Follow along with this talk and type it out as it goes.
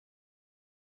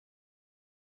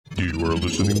You are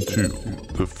listening to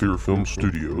the Fear Film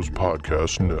Studios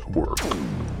Podcast Network.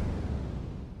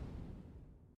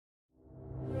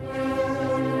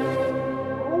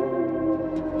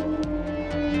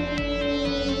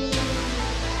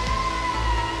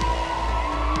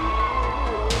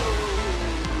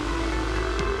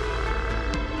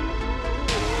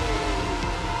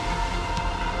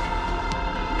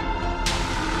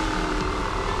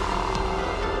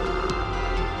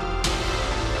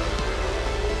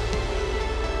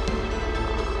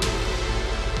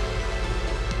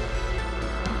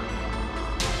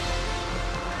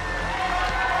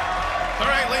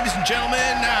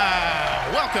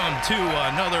 Welcome to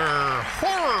another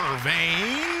Horror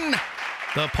Vein,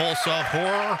 the Pulse of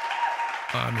Horror.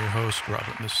 I'm your host,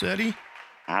 Robert Massetti.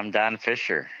 I'm Don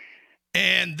Fisher.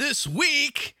 And this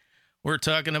week, we're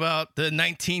talking about the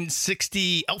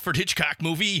 1960 Alfred Hitchcock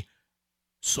movie,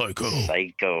 Psycho.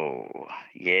 Psycho,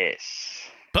 yes.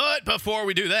 But before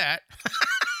we do that...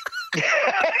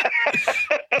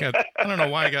 I don't know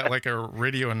why I got like a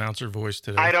radio announcer voice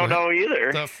today. I don't know either.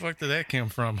 Where the fuck did that come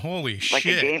from? Holy like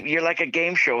shit. You're like a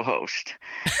game show host.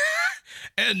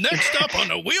 And next up on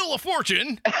the Wheel of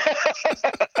Fortune.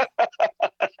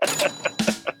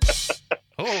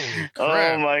 Holy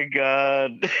crap. Oh my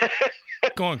God.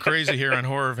 Going crazy here on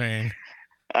Horror Vein.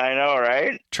 I know,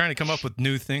 right? Trying to come up with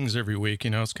new things every week. You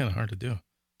know, it's kind of hard to do.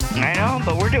 I know,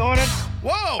 but we're doing it.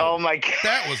 Whoa. Oh my God.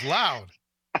 That was loud.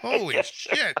 Holy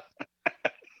shit.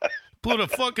 Blew the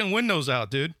fucking windows out,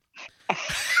 dude.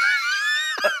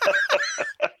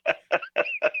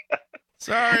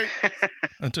 Sorry.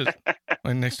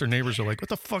 My next door neighbors are like, what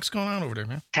the fuck's going on over there,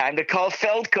 man? Time to call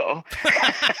Feldco.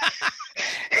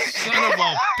 Son of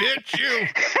a bitch, you.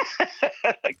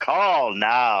 Call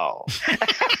now.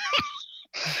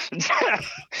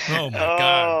 Oh, my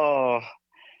God.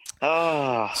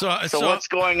 Oh. So what's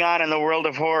going on in the world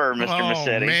of horror, Mr.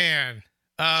 Massetti? Oh, man.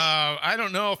 I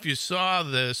don't know if you saw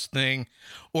this thing,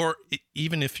 or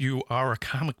even if you are a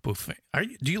comic book fan.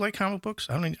 Do you like comic books?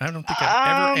 I don't think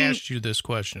I've ever asked you this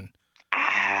question.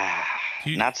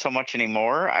 Not so much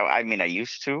anymore. I mean, I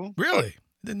used to. Really?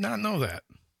 Did not know that.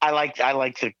 I like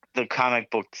the comic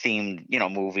book themed,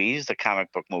 movies, the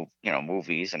comic book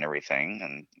movies and everything,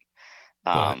 and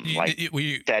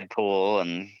Deadpool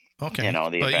and okay, the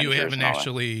but Avengers. You haven't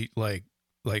actually like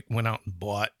went out and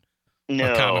bought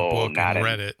a comic book and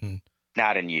read it, and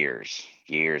not in years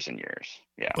and years.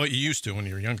 Yeah, but you used to when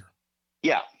you were younger.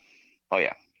 Yeah. Oh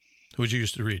yeah. Who did you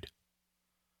used to read?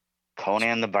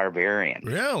 Conan the Barbarian.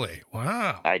 Really?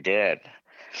 Wow. I did.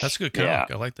 That's a good comic. Yeah.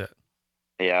 I like that.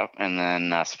 Yeah, and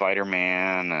then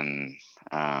Spider-Man and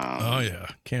oh yeah,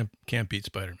 can't beat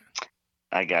Spider-Man.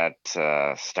 I got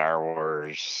Star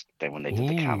Wars. When they did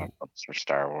the comic books for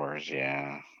Star Wars,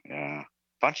 yeah,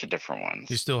 bunch of different ones.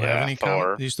 Do you still have any?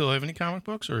 Do you still have any comic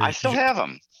books? Or I still have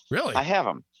them. Really? I have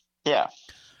them. Yeah.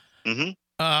 Mm-hmm.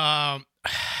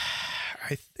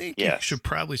 I think you should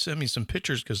probably send me some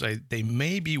pictures because they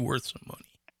may be worth some money.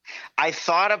 I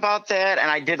thought about that,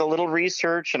 and I did a little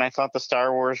research, and I thought the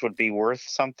Star Wars would be worth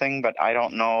something, but I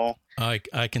don't know. I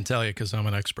can tell you because I'm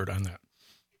an expert on that.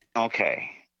 Okay.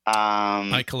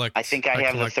 I collect. I think I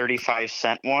have the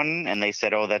 35-cent one, and they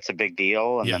said, "Oh, that's a big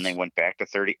deal," and then they went back to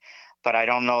 30. But I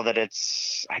don't know that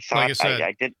it's. I thought like I said,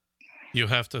 I did. You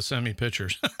have to send me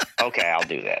pictures. Okay, I'll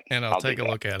do that, and I'll take a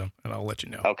look at them, and I'll let you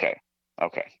know. Okay.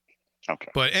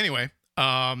 But anyway,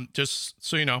 just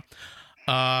so you know,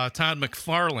 Todd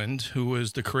McFarlane, who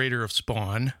was the creator of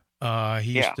Spawn,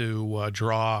 he used to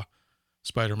draw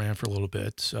Spider-Man for a little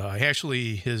bit.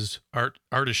 Actually, his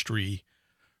artistry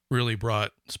really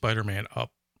brought Spider-Man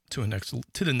up to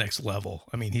the next level.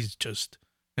 I mean, he's just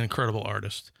an incredible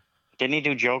artist. Didn't he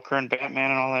do Joker and Batman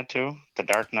and all that too? The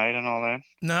Dark Knight and all that?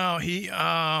 No, he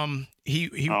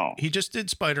just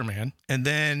did Spider-Man, and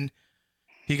then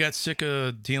he got sick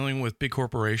of dealing with big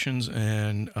corporations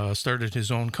and started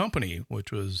his own company,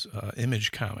 which was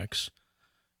Image Comics.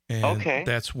 And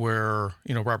that's where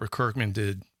Robert Kirkman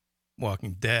did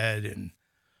Walking Dead, and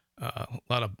a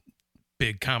lot of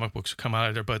big comic books come out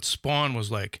of there. But Spawn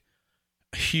was like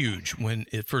huge when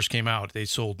it first came out. They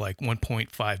sold like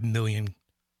 1.5 million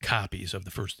copies of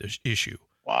the first issue.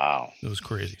 Wow, it was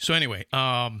crazy. So anyway,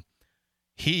 I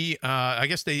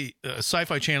guess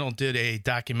Sci-Fi Channel did a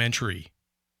documentary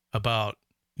about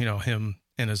him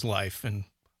and his life and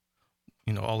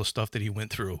all the stuff that he went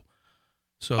through.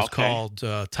 So it's called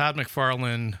Todd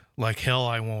McFarlane Like Hell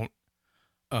I Won't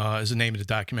is the name of the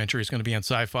documentary. It's going to be on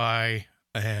Sci-Fi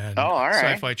and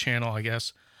Sci-Fi Channel, I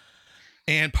guess.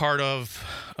 And part of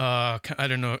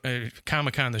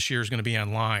Comic-Con this year is going to be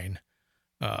online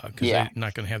because they're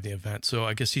not going to have the event. So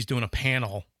I guess he's doing a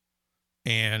panel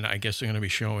and I guess they're going to be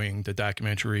showing the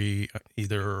documentary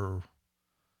either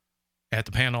at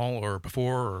the panel or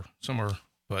before or somewhere.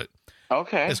 But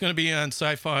okay, it's going to be on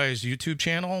Sci-Fi's YouTube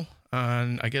channel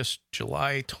on, I guess,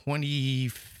 July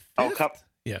 25th. Oh,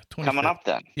 yeah, 25th. Coming up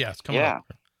then. Yeah, it's coming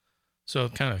up. So I'm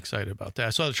kind of excited about that. I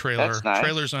saw the trailer. That's nice.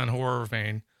 Trailer's on Horror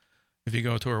Vein. If you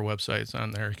go to our website, it's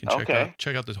on there. You can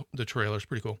check out the trailer. It's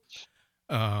pretty cool.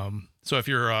 So if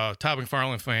you're a Todd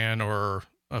McFarlane fan or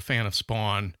a fan of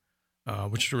Spawn,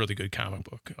 which is a really good comic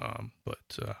book, wow,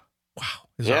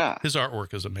 his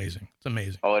artwork is amazing. It's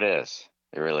amazing. Oh, it is.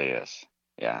 It really is.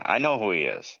 Yeah, I know who he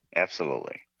is.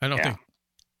 Absolutely. I don't think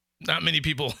not many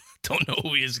people don't know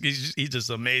who he is. He's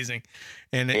just amazing,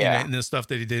 and the stuff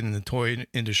that he did in the toy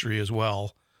industry as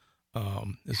well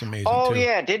is amazing. Oh too.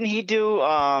 Yeah, didn't he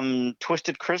do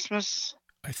Twisted Christmas?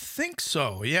 I think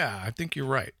so. Yeah, I think you're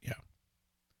right.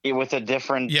 Yeah, with a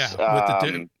different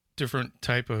different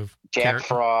type of Jack character.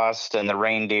 Frost and the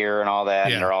reindeer and all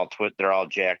that, and they're all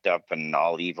jacked up and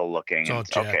all evil looking.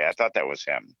 Okay, I thought that was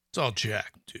him. It's all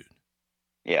Jack, dude.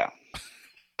 Yeah,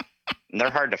 and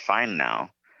they're hard to find now.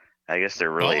 I guess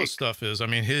they're really. All the stuff is. I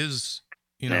mean, his,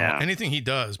 anything he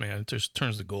does, man, it just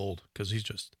turns to gold because he's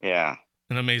just an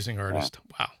amazing artist.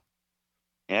 Yeah. Wow.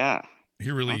 Yeah. He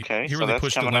really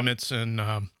pushed the limits, and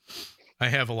I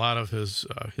have a lot of his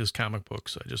comic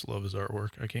books. I just love his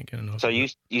artwork. I can't get enough. So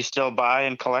you still buy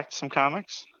and collect some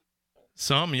comics?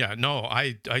 Some, yeah. No,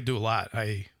 I do a lot.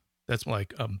 That's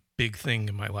like a big thing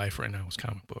in my life right now is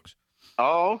comic books.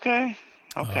 Oh, okay.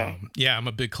 Okay. Yeah, I'm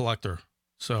a big collector,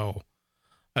 so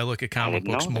I look at comic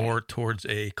books more towards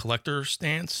a collector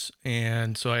stance,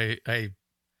 and so I've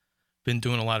been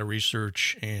doing a lot of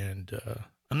research, and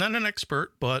I'm not an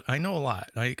expert, but I know a lot.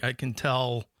 I can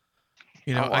tell,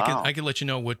 I can let you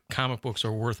know what comic books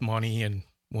are worth money and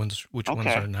which ones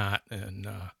are not, and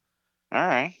all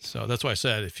right. So that's why I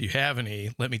said if you have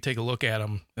any, let me take a look at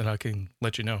them, and I can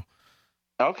let you know.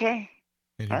 Okay.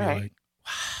 And you'll be like,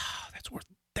 wow, that's worth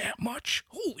that much?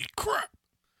 Holy crap!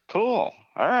 Cool.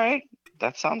 All right.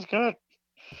 That sounds good.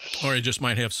 Or you just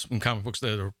might have some comic books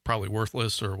that are probably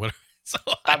worthless or whatever. So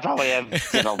I probably have,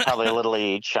 probably a little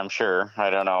each, I'm sure. I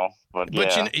don't know. But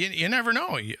you never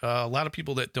know. A lot of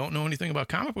people that don't know anything about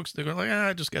comic books, they're like,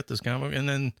 I just got this comic book. And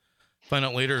then find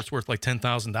out later it's worth like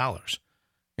 $10,000.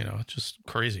 It's just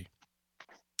crazy.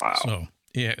 Wow. So,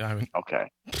 yeah. I mean,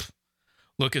 okay.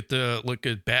 Look at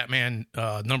Batman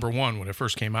 #1 when it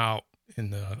first came out in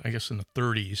the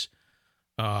 30s.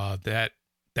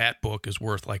 That book is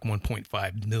worth like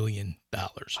 $1.5 million. Oh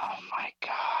my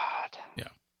God. Yeah.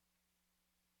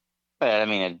 But I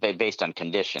mean, it's based on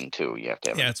condition too. You have to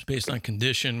have it's based on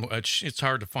condition, which it's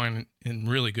hard to find in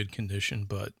really good condition,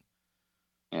 but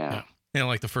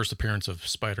like the first appearance of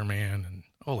Spider-Man and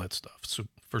all that stuff. So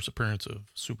first appearance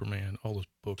of Superman, all those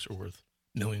books are worth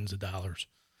millions of dollars.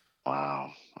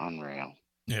 Wow. Unreal.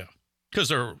 Yeah. Because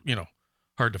they're,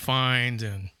 hard to find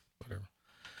and whatever.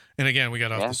 And again, we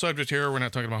got off the subject here. We're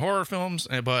not talking about horror films,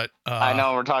 but I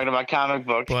know we're talking about comic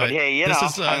books, but hey,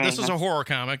 this is a horror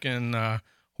comic, and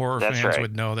horror fans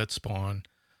would know that Spawn.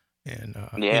 And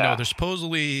there's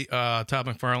supposedly Todd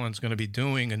McFarlane's going to be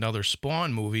doing another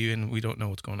Spawn movie, and we don't know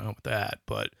what's going on with that.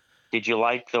 But did you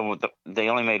like they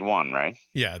only made one, right?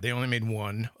 Yeah, they only made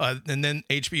one, and then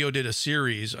HBO did a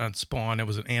series on Spawn. It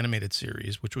was an animated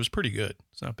series, which was pretty good.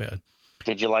 It's not bad.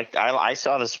 Did you like? I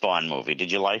saw the Spawn movie.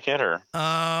 Did you like it or?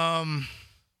 Not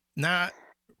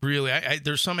really.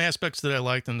 There's some aspects that I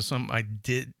liked and some I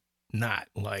did not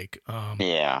like.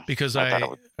 Because I'm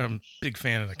a big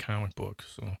fan of the comic book.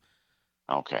 So.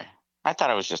 Okay. I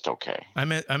thought it was just okay. I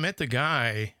met the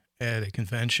guy at a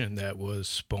convention that was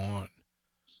Spawn.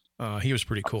 He was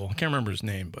pretty cool. I can't remember his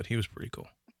name, but he was pretty cool.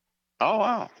 Oh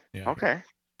wow. Yeah. Okay.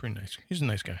 Pretty nice. He's a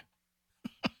nice guy.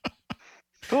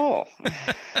 Cool.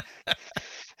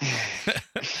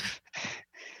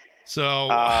 So,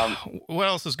 what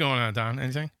else is going on, Don?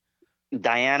 Anything?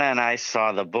 Diana and I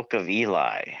saw The Book of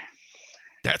Eli.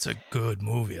 That's a good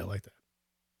movie. I like that.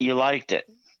 You liked it?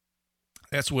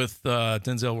 That's with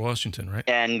Denzel Washington, right?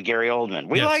 And Gary Oldman.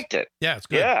 We liked it. Yeah, it's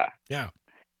good. Yeah.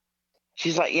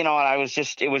 She's like,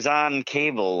 it was on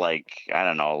cable, like, I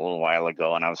don't know, a little while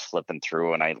ago, and I was flipping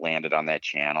through, and I landed on that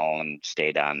channel and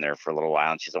stayed on there for a little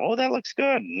while, and she said, oh, that looks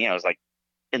good. And, it was like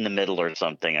in the middle or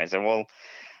something. I said, well,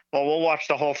 we'll watch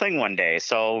the whole thing one day.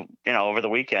 So, over the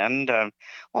weekend,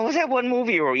 what was that one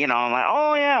movie where, I'm like,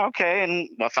 oh, yeah, okay. And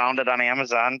I found it on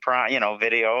Amazon Prime,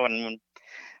 video, and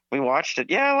we watched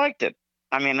it. Yeah, I liked it.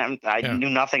 I mean, I knew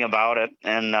nothing about it,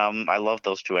 and I love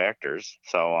those two actors.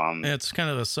 So it's kind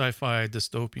of a sci-fi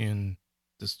dystopian.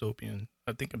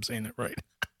 I think I'm saying that right.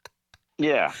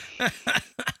 Yeah.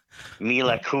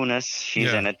 Mila Kunis,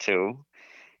 she's in it too.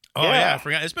 Oh yeah, I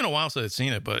forgot. It's been a while since I've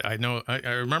seen it, but I know I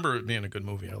remember it being a good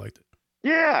movie. I liked it.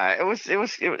 Yeah, it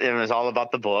was all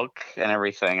about the book and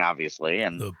everything, obviously,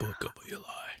 and the book of Eli.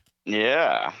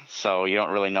 Yeah, so you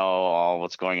don't really know all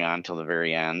what's going on till the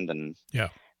very end, and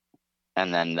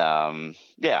then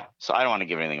so I don't want to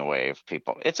give anything away if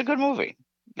people. It's a good movie,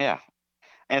 and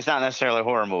it's not necessarily a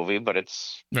horror movie, but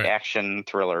it's action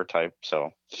thriller type.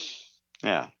 So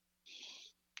yeah.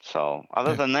 So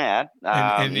other than that,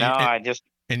 I just.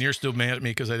 And you're still mad at me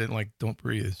because I didn't like Don't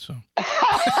Breathe. So.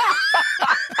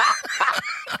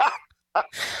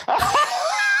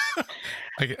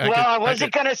 I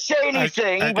wasn't going to say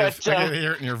anything, but... I could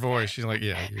hear it in your voice. She's like,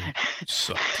 yeah, you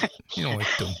suck. You don't like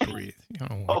Don't Breathe.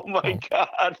 Oh, my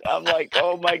God. I'm like,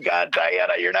 oh, my God,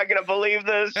 Diana, you're not going to believe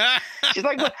this. She's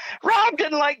like, Rob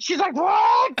didn't like... She's like,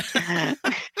 what? There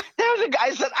was a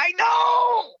guy said, I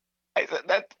know. I said,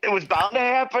 that it was bound to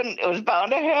happen. It was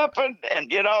bound to happen.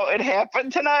 And, it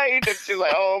happened tonight. And she's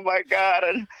like, oh, my God.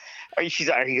 And she's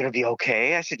like, are you going to be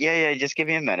okay? I said, yeah, just give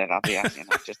me a minute. I'll be on,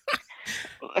 just...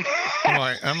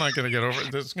 I'm not going to get over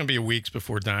it. It's going to be weeks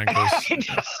before Don goes,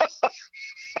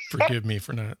 forgive me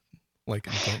for not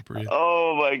liking Don't Breathe.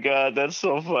 Oh, my God. That's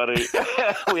so funny.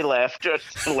 We laughed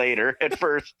just later. At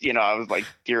first, I was like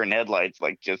deer in headlights,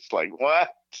 just like, what?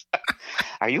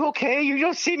 Are you okay? You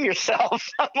don't seem yourself.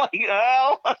 I'm like,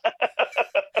 oh.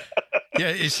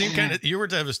 Yeah, you seemed you were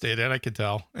devastated. I could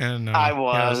tell. And I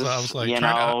was. I was like,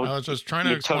 I was just trying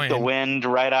to explain. You took the wind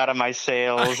right out of my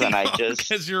sails, and I just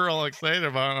because you're all excited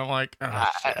about it. I'm like,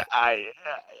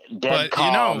 dead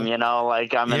calm.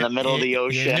 Like I'm in the middle of the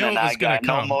ocean, and I got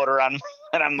no motor on,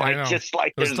 and I'm like, just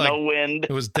like there's no wind.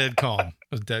 It was dead calm. It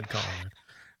was dead calm.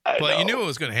 But you knew it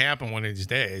was going to happen one of these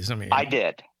days. I mean, I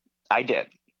did.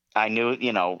 I knew,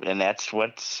 and that's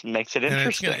what makes it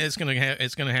interesting. And it's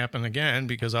gonna happen again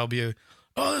because I'll be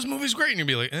this movie's great, and you'll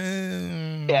be like,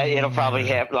 yeah, it'll probably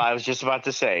happen. I was just about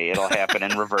to say it'll happen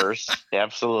in reverse,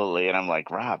 absolutely. And I'm like,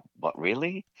 Rob, what,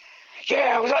 really?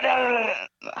 Yeah,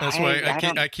 that's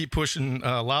why I keep pushing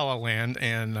La La Land,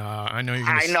 and I know you're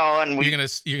gonna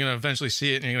you're gonna eventually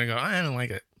see it, and you're gonna go, I don't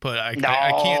like it. But I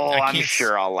can't. I'm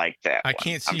sure I'll like that. I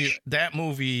can't see that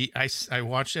movie. I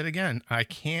watched it again. I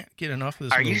can't get enough of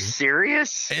this movie. Are you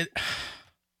serious?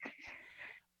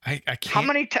 I can't. How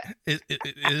many times? It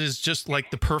is just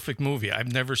like the perfect movie.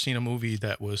 I've never seen a movie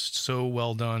that was so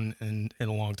well done in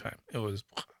a long time. It was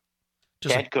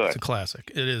just good. It's a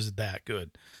classic. It is that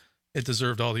good. It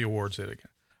deserved all the awards it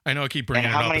got. I know I keep bringing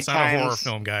it up. It's not a horror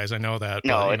film, guys. I know that.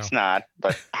 No, it's not.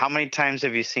 But how many times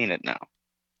have you seen it now?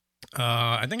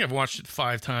 I think I've watched it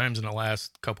 5 times in the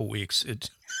last couple weeks.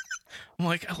 I'm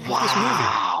like, I love this movie.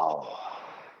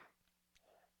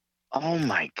 Oh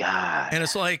my God. And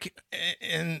it's like,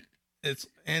 and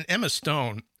Emma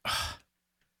Stone,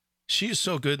 she is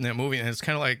so good in that movie. And it's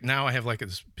kind of like, now I have like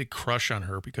this big crush on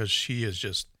her because she is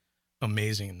just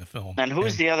amazing in the film. And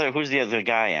who's the other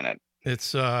guy in it?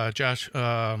 It's Josh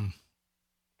Hartnett,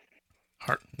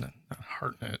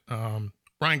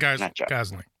 Ryan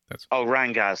Gosling.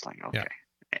 Ryan Gosling. Okay.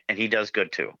 Yeah. And he does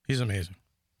good too. He's amazing.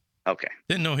 Okay.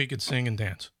 Didn't know he could sing and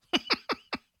dance.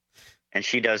 And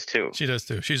she does too. She does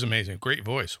too. She's amazing. Great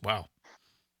voice. Wow.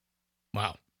 All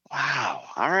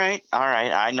right.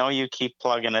 I know you keep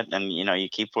plugging it, and you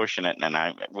keep pushing it, and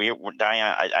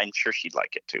Diana, I'm sure she'd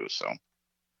like it too. So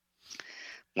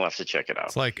we'll have to check it out.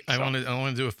 It's like I want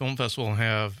to do a film festival and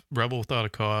have Rebel Without a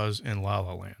Cause and La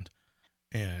La Land,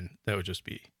 and that would just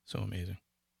be so amazing.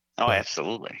 Oh,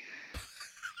 absolutely.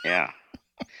 Yeah.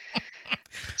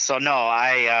 So no,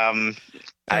 I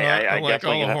like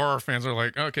all the horror fans are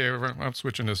like, okay, I'm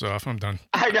switching this off. I'm done.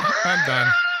 I know. I'm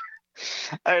done.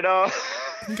 I know.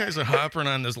 You guys are hopping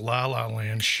on this La La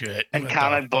Land shit and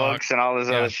comic books and all this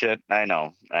other shit. I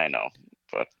know.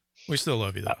 But we still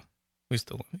love you, though. We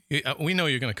still love you. We know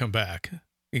you're going to come back.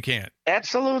 You can't.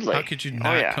 Absolutely. How could you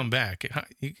not come back?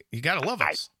 You got to love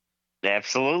us.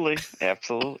 Absolutely.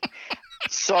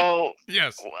 So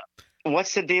yes.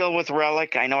 What's the deal with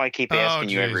Relic? I know I keep asking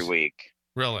you every week.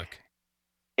 Relic.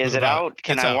 Is it out?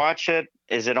 Can I watch it?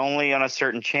 Is it only on a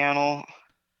certain channel?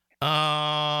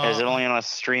 Is it only on a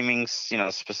streaming,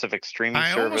 specific streaming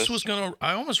service?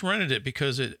 I almost rented it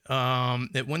because it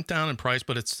went down in price,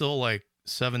 but it's still like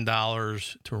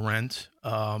 $7 to rent.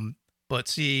 But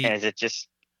see, and is it just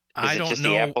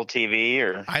the Apple TV,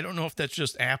 or I don't know if that's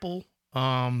just Apple.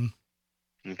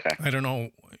 Okay. I don't know,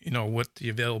 what the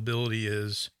availability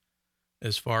is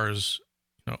as far as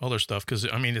other stuff, because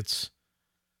I mean it's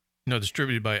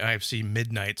distributed by IFC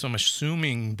Midnight, so I'm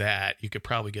assuming that you could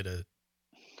probably get a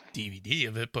DVD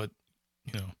of it, but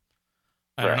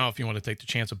I don't know if you want to take the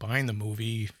chance of buying the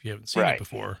movie if you haven't seen it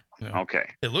before. You know. Okay.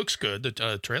 It looks good.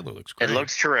 The trailer looks great. It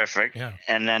looks terrific. Yeah.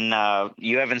 And then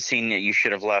you haven't seen it. You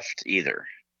Should Have Left either.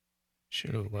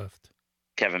 Should Have Left.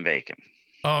 Kevin Bacon.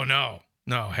 Oh, no.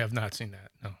 No, I have not seen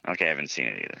that. No. Okay, I haven't seen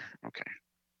it either. Okay.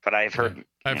 But I've heard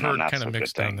kind of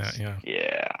mixed on that, yeah.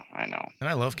 Yeah, I know. And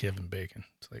I love Kevin Bacon.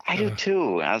 It's like, I do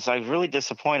too. I was like really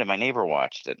disappointed. My neighbor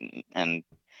watched it and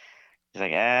he's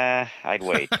like, I'd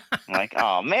wait. I'm like,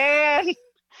 oh man. And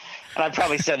I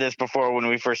probably said this before when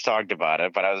we first talked about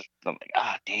it, but I'm like,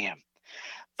 damn.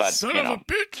 But son of a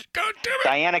bitch, God damn it.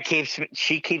 Diana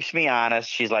keeps me honest.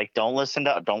 She's like, don't listen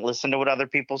to what other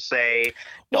people say.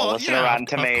 Don't listen to Rotten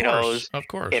Tomatoes. Of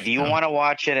course. If you want to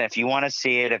watch it, if you want to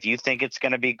see it, if you think it's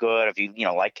going to be good, if you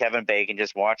like Kevin Bacon,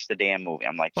 just watch the damn movie.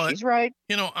 I'm like, she's right.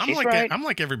 I'm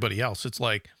like everybody else. It's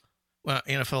like, well,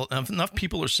 if enough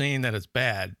people are saying that it's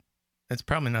bad, it's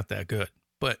probably not that good.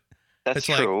 But that's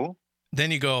true. Like,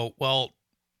 then you go, well,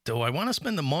 do I want to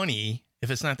spend the money if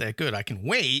it's not that good? I can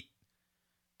wait.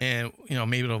 And,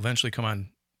 maybe it'll eventually come on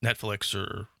Netflix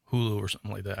or Hulu or something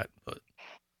like that. But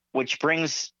which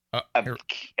brings no. Uh-oh.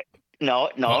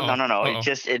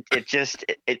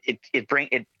 It brings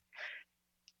it.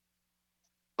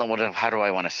 How do I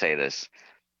want to say this?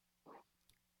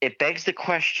 It begs the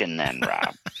question then,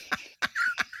 Rob.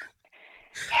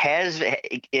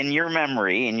 In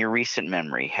your recent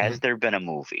memory, has there been a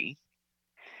movie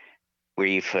where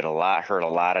you've heard a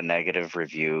lot of negative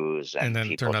reviews and then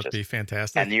turned out to be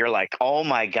fantastic, and you're like, oh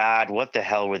my God, what the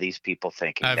hell were these people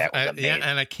thinking? That was amazing. Yeah,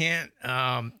 and I can't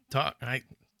I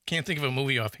can't think of a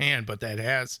movie offhand, but that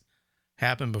has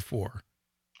happened before.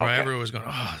 Where everyone was going,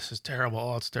 oh, this is terrible.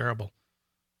 Oh, it's terrible.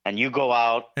 And you go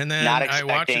out and then not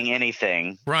expecting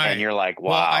anything, right? And you're like, wow.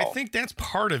 Well, I think that's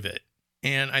part of it,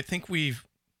 and I think we've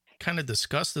kind of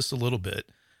discussed this a little bit.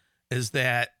 Is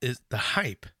the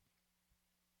hype?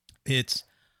 It's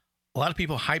a lot of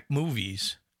people hype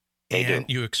movies and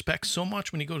you expect so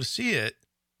much when you go to see it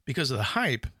because of the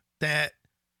hype that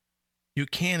you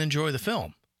can't enjoy the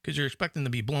film because you're expecting to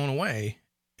be blown away.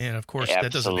 And of course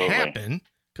that doesn't happen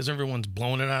because everyone's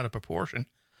blowing it out of proportion.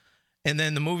 And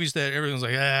then the movies that everyone's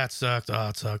like, it sucked. Oh,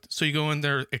 it sucked. So you go in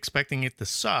there expecting it to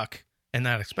suck and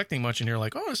not expecting much. And you're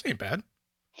like, oh, this ain't bad.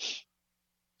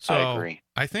 So I agree.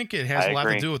 I think it has a lot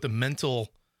to do with the mental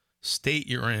state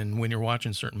you're in when you're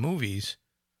watching certain movies.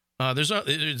 There's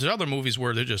other movies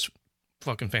where they're just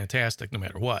fucking fantastic no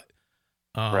matter what.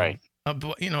 Right.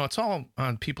 But it's all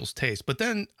on people's taste. But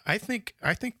then I think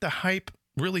the hype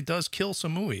really does kill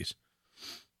some movies.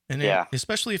 And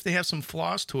especially if they have some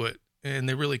flaws to it and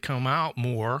they really come out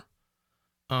more.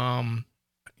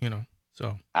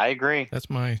 So I agree. That's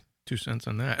my 2 cents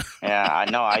on that. Yeah, I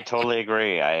know. I totally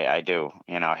agree. I do.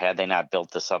 Had they not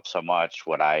built this up so much,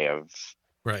 would I have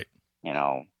right.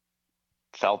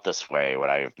 Felt this way? Would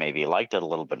I have maybe liked it a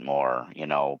little bit more?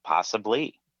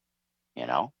 Possibly.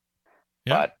 Yeah.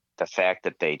 But the fact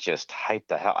that they just hyped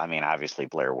the hell. I mean, obviously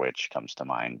Blair Witch comes to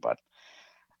mind, but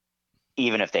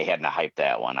even if they hadn't hyped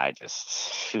that one, I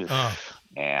just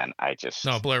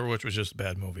no. Blair Witch was just a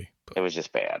bad movie. It was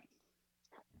just bad.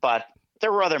 But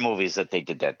there were other movies that they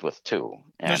did that with too.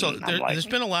 And there's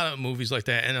been a lot of movies like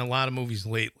that, and a lot of movies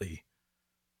lately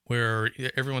where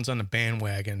everyone's on the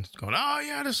bandwagon going, oh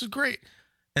yeah, this is great.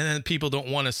 And then people don't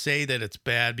want to say that it's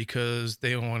bad because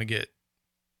they don't want to get,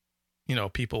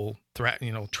 people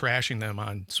trashing them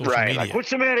on social media. Like, what's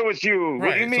the matter with you? Right.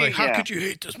 What do you mean? Like, how could you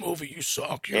hate this movie? You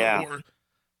suck. I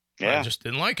just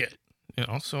didn't like it.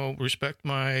 So respect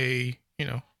my,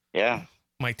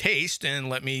 my taste and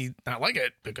let me not like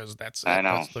it because that's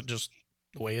just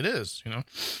the way it is,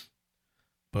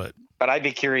 But I'd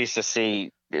be curious to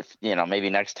see if, maybe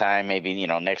next time, maybe,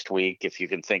 next week, if you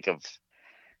can think of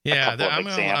a couple of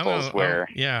examples where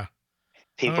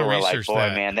people were like, boy,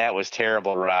 man, that was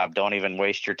terrible, Rob. Don't even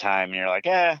waste your time. And you're like,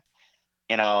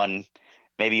 and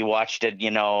maybe you watched it,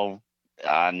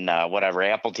 on whatever,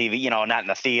 Apple TV, not in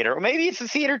the theater, or maybe it's the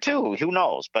theater too. Who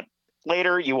knows? But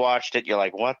later you watched it, you're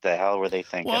like, what the hell were they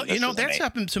thinking? Well, that's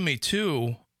happened to me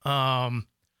too,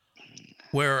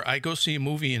 where I go see a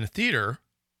movie in a theater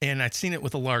and I'd seen it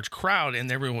with a large crowd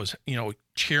and everyone was,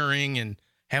 cheering and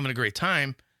having a great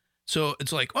time. So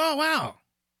it's like, oh, wow,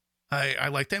 I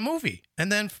like that movie.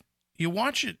 And then you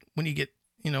watch it when you get,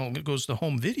 it goes to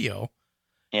home video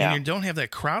and you don't have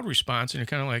that crowd response and you're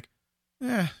kind of like,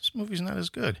 this movie's not as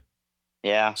good.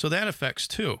 Yeah. So that affects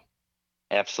too.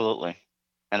 Absolutely.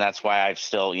 And that's why I've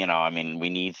still, we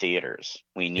need theaters.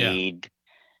 We need,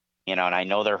 and I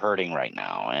know they're hurting right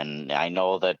now. And I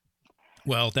know that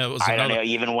Well, that was I don't know.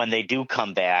 Even when they do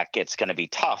come back, it's going to be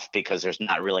tough because there's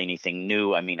not really anything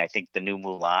new. I mean, I think the new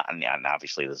Mulan, and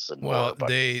obviously this is a well,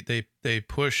 they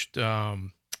pushed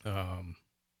damn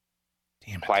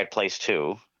it. Quiet Place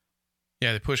 2.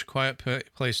 Yeah, they pushed Quiet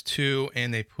Place 2,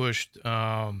 and they pushed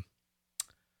damn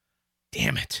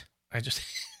it. I just it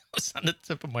was on the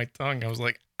tip of my tongue. I was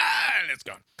like, and it's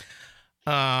gone.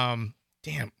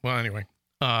 Damn. Well, anyway.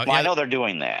 I know they're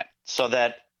doing that so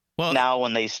that now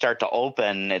when they start to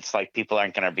open, it's like people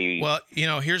aren't going to be. Well,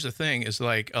 here's the thing: is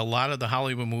like a lot of the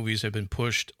Hollywood movies have been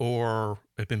pushed or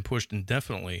have been pushed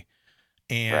indefinitely,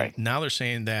 and now they're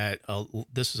saying that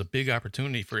this is a big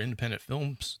opportunity for independent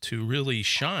films to really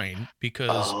shine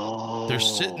because they're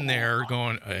sitting there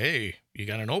going, "Hey, you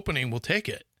got an opening? We'll take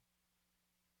it,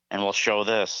 and we'll show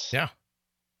this." Yeah.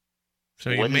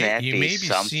 So you may be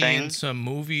seeing some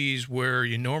movies where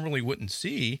you normally wouldn't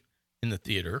see in the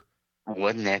theater.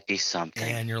 Wouldn't that be something?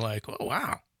 And you're like, oh,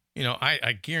 wow.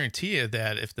 I guarantee you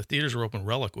that if the theaters were open,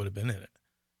 Relic would have been in it.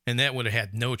 And that would have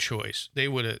had no choice. They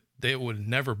would have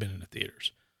never been in the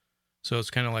theaters. So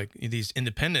it's kind of like these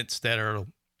independents that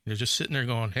they're just sitting there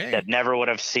going, hey. That never would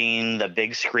have seen the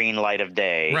big screen light of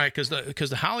day. Right, because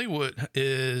the Hollywood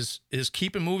is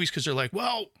keeping movies because they're like,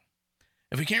 well,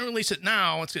 if we can't release it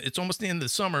now, it's almost the end of the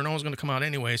summer. No one's going to come out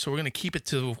anyway, so we're going to keep it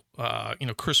to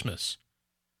Christmas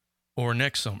or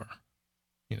next summer.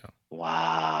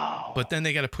 Wow. But then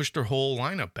they got to push their whole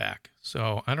lineup back.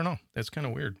 So I don't know. That's kind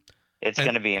of weird. It's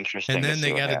going to be interesting. And then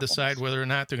they got to decide whether or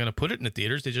not they're going to put it in the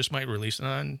theaters. They just might release it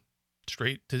on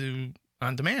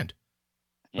demand,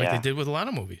 like they did with a lot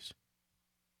of movies,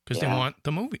 because they want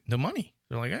the money.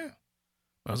 They're like, might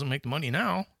as well make the money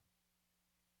now.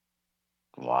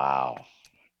 Wow.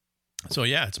 So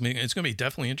yeah, it's going to be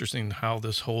definitely interesting how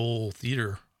this whole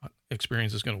theater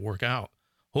experience is going to work out.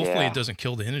 Hopefully it doesn't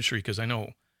kill the industry, because I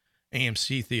know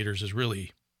AMC theaters is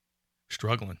really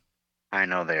struggling. I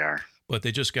know they are. But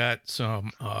they just got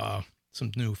some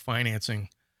new financing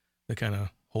to kind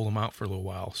of hold them out for a little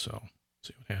while. So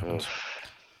see what happens.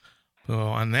 So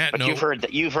on that note,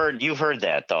 you've heard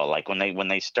that though. Like when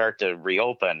they start to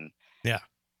reopen,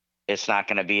 it's not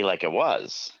going to be like it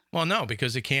was. Well, no,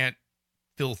 because they can't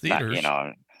fill theaters.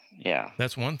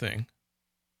 That's one thing.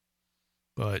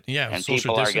 But and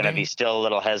people are going to be still a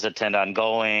little hesitant on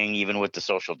going, even with the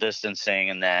social distancing,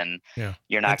 and then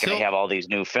you're not going to have all these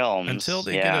new films until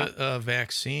they get a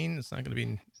vaccine. It's not going to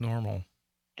be normal.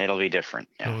 It'll be different.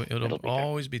 Yeah. It'll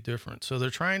always be different. So they're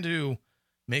trying to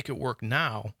make it work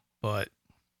now, but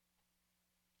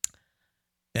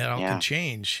that all can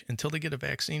change until they get a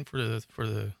vaccine for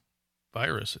the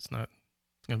virus. It's going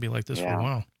to be like this for a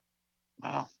while.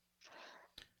 Wow.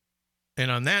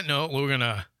 And on that note, we're going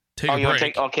to take a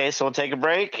break. So we'll take a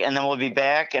break, and then we'll be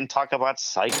back and talk about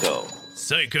Psycho.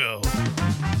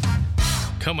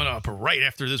 Coming up right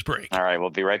after this break. All right, we'll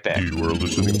be right back. You are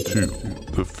listening to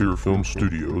the Fear Film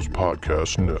Studios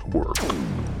Podcast Network. Hey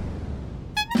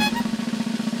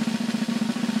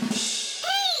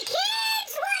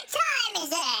kids, what time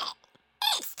is it?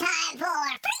 It's time for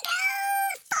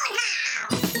Frico's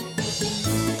Funhouse.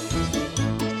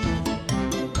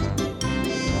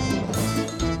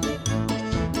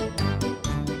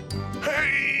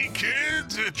 Hey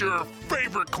kids, it's your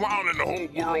favorite clown in the whole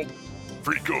world,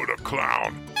 Frico the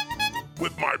Clown,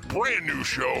 with my brand new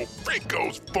show,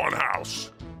 Frico's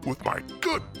Funhouse, with my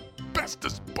good,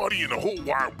 bestest buddy in the whole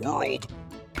wide world,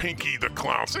 Pinky the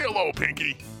Clown. Say hello,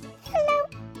 Pinky. Hello.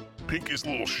 Pinky's a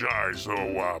little shy,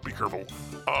 so be careful.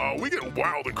 We get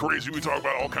wild and crazy. We talk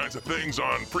about all kinds of things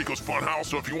on Frico's Funhouse,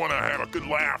 so if you want to have a good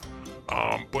laugh,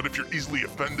 but if you're easily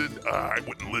offended, I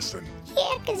wouldn't listen.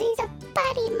 Yeah, because he's a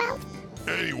potty mouth.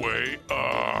 Anyway,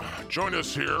 join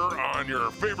us here on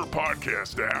your favorite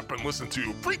podcast app and listen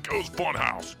to Frico's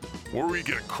Funhouse, where we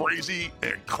get crazy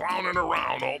and clowning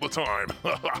around all the time.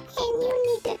 And you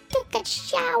need to take a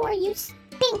shower, you stink.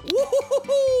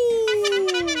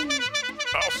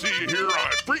 I'll see you here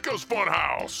on Frico's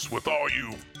Funhouse with all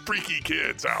you freaky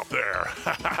kids out there.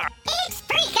 It's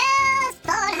Frico's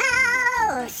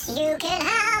Funhouse. You can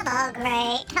have a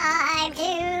great time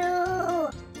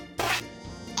too.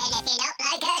 And if you don't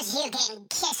like us, you can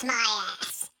kiss my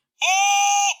ass.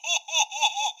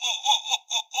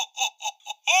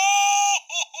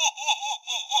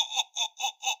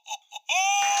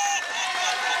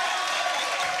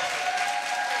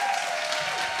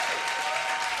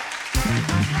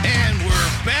 And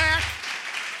we're back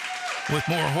with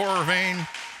more Horror Vein,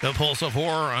 the Pulse of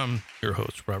Horror. I'm your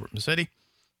host, Robert Massetti.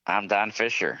 I'm Don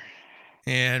Fisher.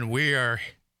 And we are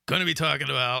going to be talking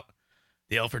about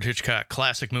the Alfred Hitchcock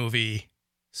classic movie,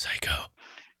 Psycho.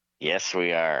 Yes,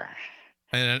 we are.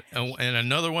 And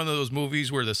another one of those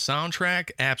movies where the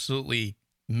soundtrack absolutely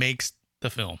makes the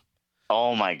film.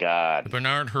 Oh my God. The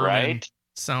Bernard Herrmann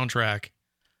soundtrack.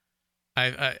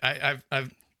 I've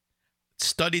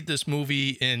studied this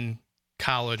movie in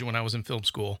college when I was in film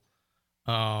school.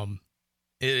 It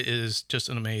is just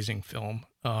an amazing film.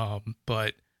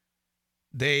 But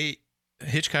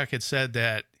Hitchcock had said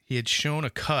that he had shown a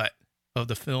cut of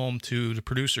the film to the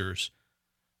producers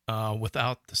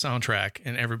without the soundtrack,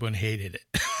 and everyone hated it.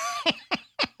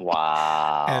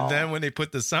 Wow. And then when they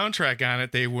put the soundtrack on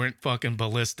it, they went fucking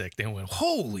ballistic. They went,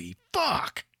 holy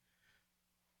fuck.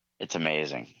 It's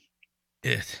amazing.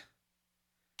 And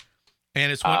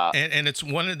it's it's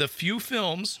one of the few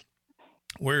films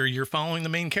where you're following the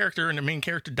main character and the main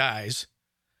character dies,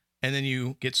 and then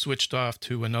you get switched off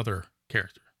to another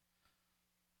character.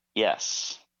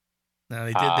 Yes. Now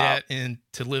they did that in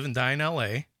To Live and Die in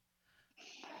L.A.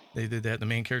 They did that. The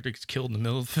main character gets killed in the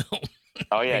middle of the film.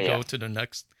 Oh yeah, they go to the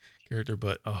next character,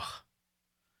 but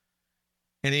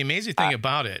and the amazing thing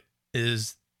about it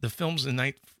is the film's from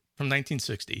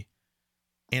 1960,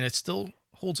 and it still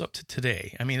holds up to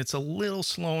today. I mean, it's a little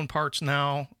slow in parts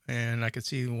now, and I could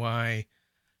see why,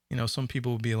 some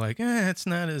people would be like, it's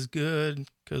not as good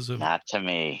because of not to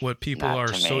me what people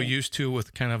are so used to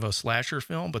with kind of a slasher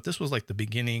film. But this was like the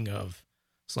beginning of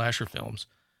slasher films,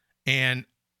 and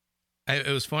it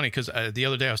was funny because the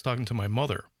other day I was talking to my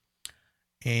mother,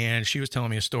 and she was telling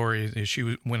me a story.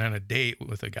 She went on a date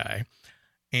with a guy,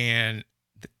 and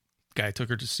the guy took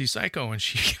her to see Psycho, and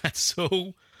she got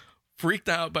so freaked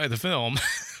out by the film.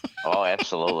 Oh,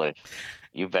 absolutely.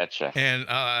 You betcha. And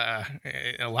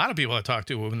a lot of people I talked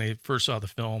to when they first saw the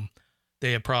film,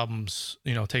 they had problems,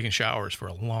 taking showers for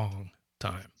a long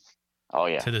time. Oh,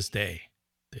 yeah. To this day,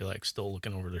 they still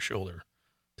looking over their shoulder,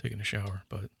 taking a shower.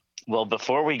 But well,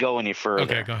 before we go any further,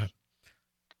 okay, go ahead.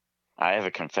 I have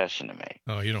a confession to make.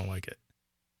 Oh, you don't like it?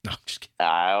 No, I'm just kidding.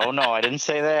 Oh no, I didn't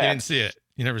say that. You didn't see it.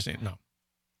 You never seen it. No.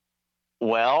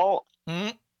 Well,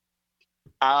 I'm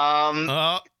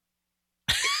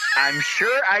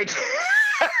sure I did.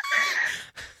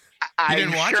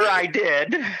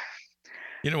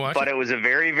 You didn't watch but it? It was a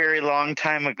very, very long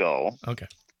time ago. Okay.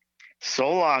 So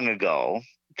long ago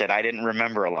that I didn't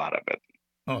remember a lot of it.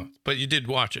 Oh, but you did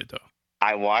watch it though.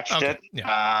 I watched it. Yeah.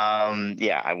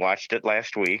 I watched it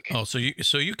last week. Oh, so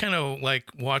you kind of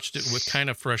watched it with kind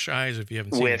of fresh eyes if you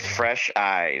haven't seen it. With fresh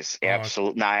eyes,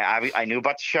 absolutely. Now, I knew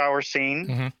about the shower scene.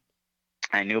 Mm-hmm.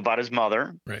 I knew about his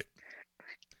mother. Right.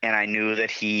 And I knew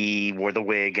that he wore the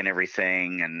wig and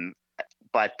everything,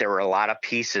 but there were a lot of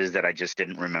pieces that I just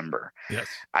didn't remember. Yes.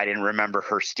 I didn't remember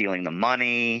her stealing the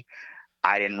money.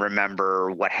 I didn't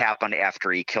remember what happened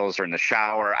after he kills her in the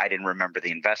shower. I didn't remember the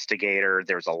investigator.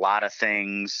 There's a lot of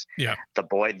things. Yeah. The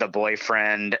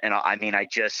boyfriend, and I mean, I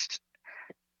just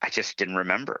didn't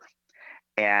remember.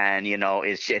 And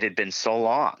it had been so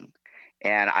long,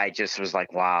 and I just was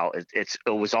like, wow. It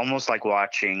was almost like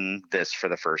watching this for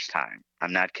the first time.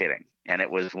 I'm not kidding. And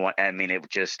it was one. I mean,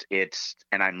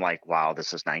 and I'm like, wow, this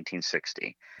is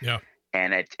 1960. Yeah.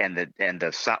 And as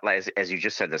you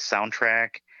just said, the soundtrack.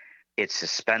 It's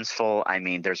suspenseful. I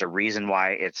mean, there's a reason why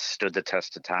it stood the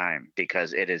test of time,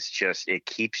 because it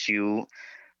keeps you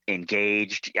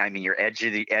engaged. I mean, you're edge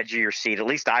of your seat. At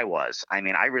least I was. I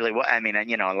mean, I really was. I mean,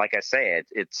 like I say,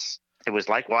 it was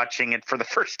like watching it for the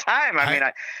first time. I mean,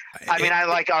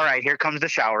 all right, here comes the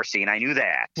shower scene. I knew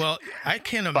that. Well, I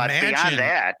can imagine. But beyond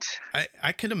that,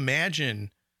 I can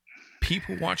imagine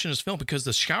people watching this film because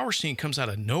the shower scene comes out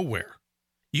of nowhere.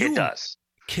 It does.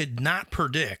 Could not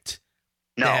predict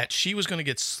that she was going to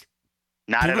get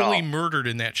brutally murdered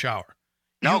in that shower.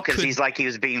 No, because he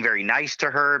was being very nice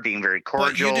to her, being very cordial.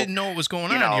 But you didn't know what was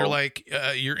going on. You're like,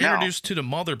 you're introduced to the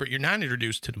mother, but you're not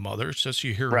introduced to the mother. It's just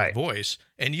you hear her voice,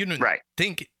 and you don't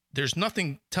think there's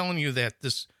nothing telling you that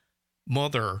this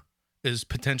mother is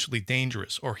potentially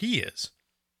dangerous, or he is.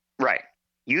 Right.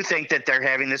 You think that they're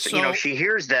having this. She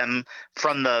hears them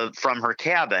from her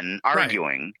cabin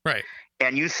arguing. Right.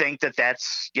 And you think that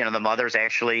that's, the mother's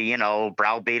actually,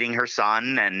 browbeating her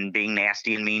son and being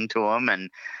nasty and mean to him and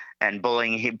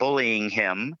bullying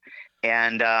him.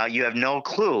 And you have no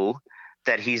clue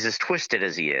that he's as twisted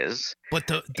as he is.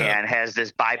 But and has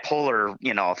this bipolar,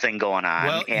 thing going on.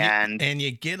 Well, and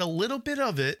you get a little bit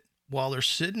of it while they're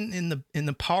sitting in the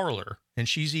parlor and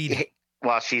she's eating.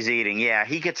 While she's eating, yeah,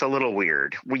 he gets a little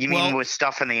weird. You mean with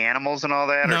stuff in the animals and all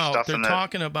that? No, or stuff they're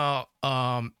talking about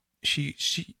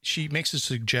She makes a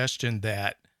suggestion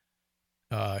that,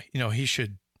 he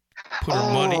should put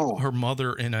her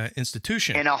mother in an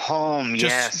institution, in a home,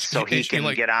 so he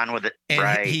can get on with it. And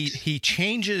right. he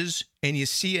changes, and you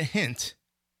see a hint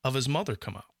of his mother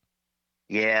come out.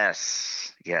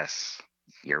 Yes.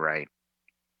 You're right.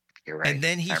 And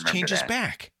then he changes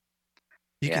back.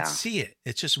 You can see it.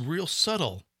 It's just real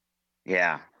subtle.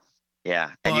 Yeah.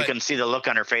 And you can see the look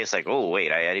on her face like, oh,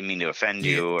 wait, I didn't mean to offend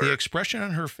you. The expression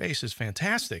on her face is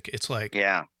fantastic. It's like,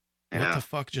 what the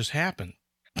fuck just happened?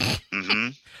 Mm-hmm.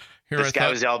 This guy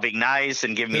was all being nice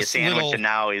and giving me a sandwich, and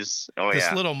now he's,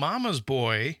 this little mama's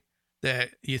boy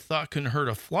that you thought couldn't hurt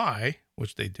a fly,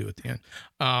 which they do at the end.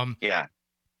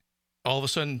 All of a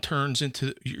sudden turns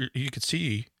into, you could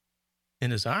see in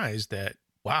his eyes that,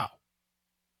 wow,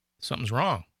 something's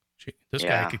wrong. This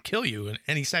guy could kill you in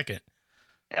any second.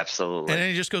 Absolutely. And then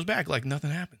he just goes back like nothing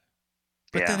happened.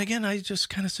 But then again, I just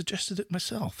kind of suggested it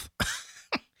myself.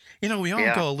 We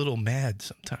all go a little mad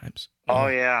sometimes. Oh,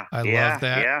 yeah. I love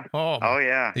that. Yeah. Oh,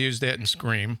 yeah. I use that in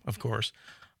Scream, of course.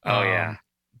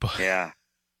 But yeah,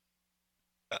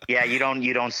 you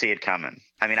don't see it coming.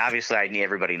 I mean, obviously,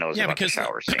 everybody knows about the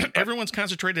shower scene. Everyone's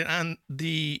concentrated on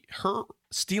her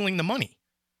stealing the money.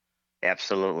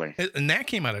 Absolutely. And that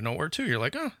came out of nowhere, too. You're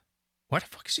like, oh, why the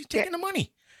fuck is he taking the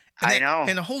money? I know.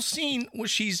 And the whole scene where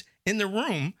she's in the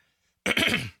room,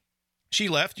 she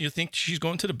left. You think she's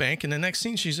going to the bank, and the next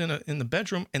scene she's in the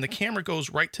bedroom, and the camera goes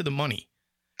right to the money.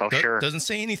 Oh, sure. Doesn't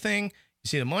say anything. You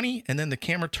see the money, and then the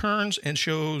camera turns and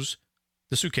shows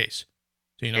the suitcase.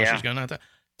 So she's gone out there.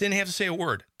 Didn't have to say a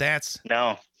word. That's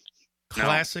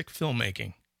classic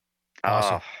filmmaking.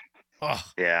 Awesome. Oh.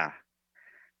 Yeah.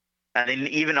 And then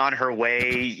even on her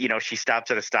way, she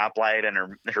stops at a stoplight, and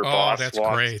her boss that's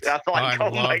walks. Great. I'm like, I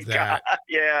love that. God.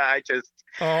 Yeah, I just.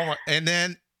 Oh, and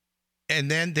then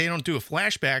they don't do a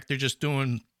flashback. They're just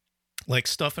doing like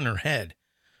stuff in her head.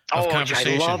 I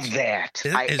love that.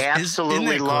 I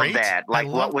absolutely love that. Like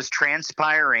what was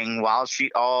transpiring while she.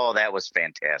 Oh, that was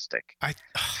fantastic.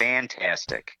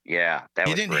 Fantastic. Yeah, that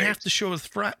was great. You didn't have to show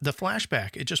the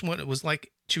flashback. It just it was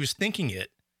like she was thinking it.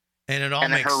 And it all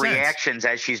makes sense. And her reactions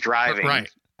as she's driving. Right.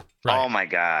 Oh, my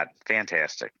God.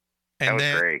 Fantastic. That was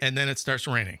great. And then it starts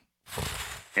raining.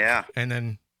 Yeah. And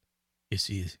then you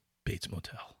see Bates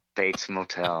Motel. Bates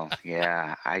Motel.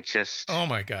 Yeah. Oh,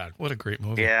 my God. What a great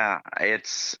movie. Yeah.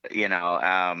 It's,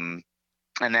 and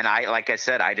then like I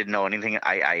said, I didn't know anything.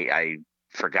 I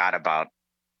forgot about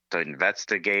the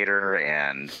investigator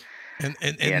and then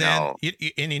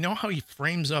you know how he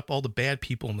frames up all the bad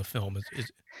people in the film.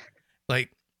 It's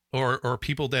like, or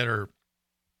people that are,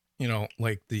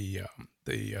 like the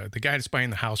guy that's buying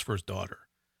the house for his daughter.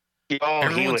 Oh,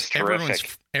 he was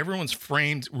terrific. Everyone's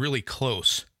framed really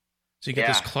close, so you get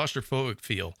this claustrophobic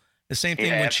feel. The same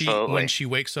thing when she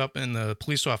wakes up and the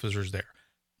police officer's there,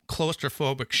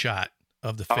 claustrophobic shot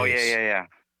of the face. Oh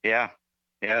yeah.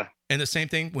 And the same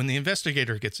thing when the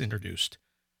investigator gets introduced,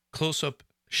 close up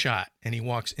shot, and he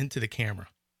walks into the camera.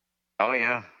 Oh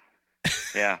yeah.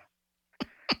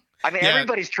 I mean,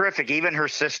 everybody's terrific. Even her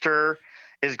sister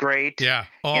is great. Yeah.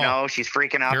 She's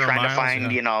freaking out trying to find,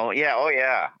 Oh,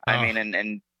 yeah. I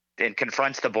mean, and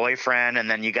confronts the boyfriend, and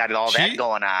then you got that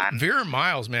going on. Vera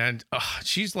Miles, man,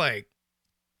 she's like,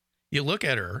 you look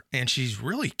at her, and she's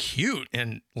really cute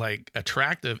and, like,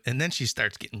 attractive, and then she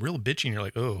starts getting real bitchy, and you're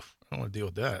like, oh, I don't want to deal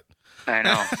with that. I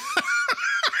know.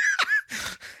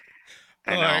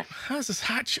 I know. Like, how's this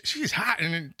hot? She's hot,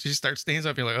 and then she starts standing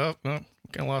up, you're like, oh, well,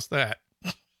 kind of lost that.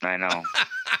 I know.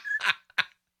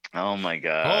 Oh my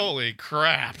God. Holy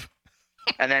crap.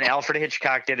 And then Alfred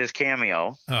Hitchcock did his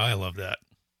cameo. Oh, I love that.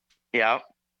 Yep.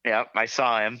 I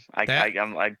saw him. That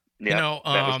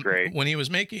was great. When he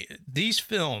was making these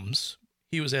films,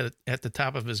 he was at the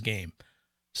top of his game.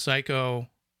 Psycho,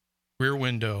 Rear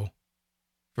Window,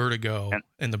 Vertigo,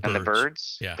 and The Birds. And The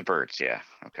Birds? Yeah. The Birds, yeah.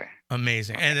 Okay.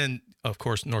 Amazing. And then, of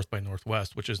course, North by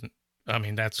Northwest, which is,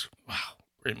 that's, wow,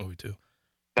 great movie too.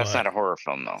 That's not a horror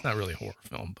film, though. It's not really a horror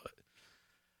film, but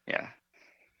yeah,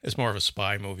 it's more of a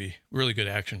spy movie. Really good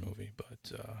action movie,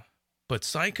 but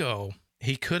Psycho,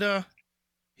 he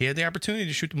had the opportunity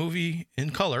to shoot the movie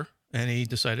in color, and he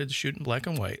decided to shoot in black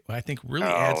and white. I think really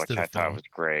adds to the film. I thought was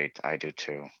great. I do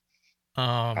too.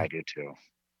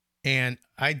 And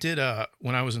I did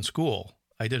when I was in school,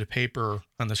 I did a paper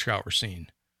on the shower scene,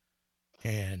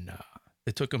 and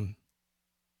it took him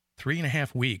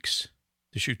 3.5 weeks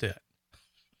to shoot that.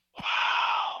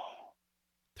 Wow.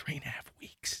 3.5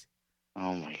 weeks.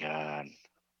 Oh my God.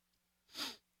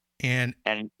 And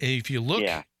if you look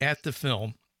at the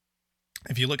film,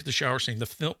 if you look at the shower scene,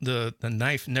 the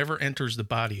knife never enters the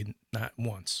body, not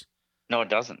once. No, it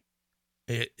doesn't.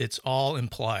 It's all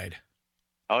implied.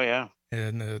 Oh yeah.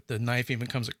 And the knife even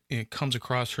comes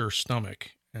across her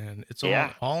stomach, and it's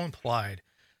all implied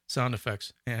sound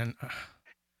effects. And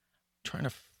trying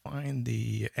to find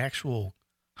the actual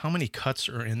how many cuts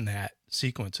are in that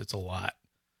sequence. It's a lot.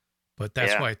 but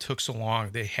that's why it took so long.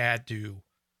 They had to,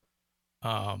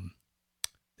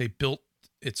 they built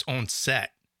its own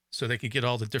set so they could get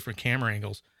all the different camera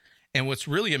angles. And what's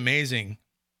really amazing,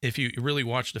 if you really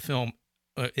watch the film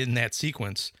in that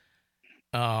sequence,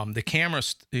 the camera,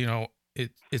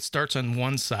 it starts on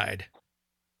one side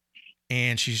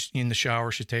and she's in the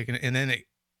shower, she's taking it. And then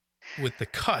with the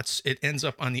cuts, it ends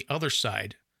up on the other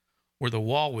side where the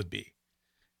wall would be.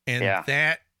 And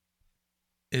that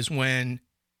is when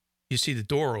you see the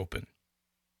door open.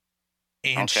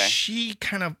 And she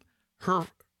kind of,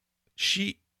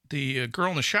 the girl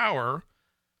in the shower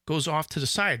goes off to the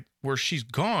side where she's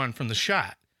gone from the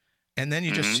shot. And then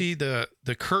you just see the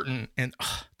curtain, and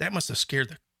that must have scared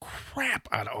the crap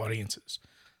out of audiences.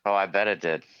 Oh, I bet it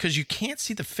did. Because you can't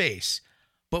see the face,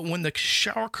 but when the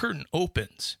shower curtain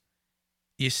opens,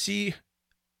 you see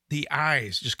the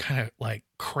eyes just kind of like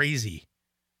crazy.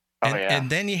 And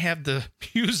then you have the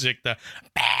music, the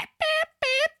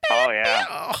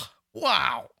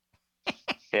wow.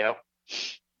 Yep.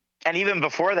 And even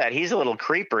before that, he's a little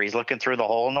creeper. He's looking through the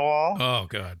hole in the wall. Oh,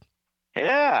 God.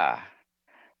 Yeah.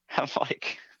 I'm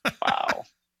like, wow.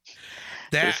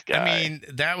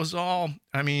 That was all.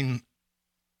 I mean,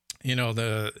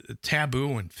 the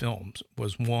taboo in films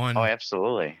was one. Oh,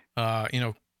 absolutely.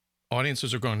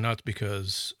 Audiences are going nuts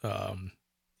because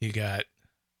you got,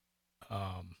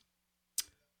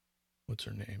 what's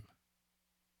her name?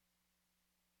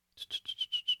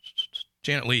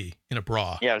 Janet Leigh in a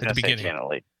bra at the beginning.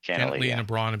 Janet Leigh in a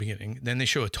bra in the beginning. Then they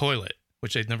show a toilet,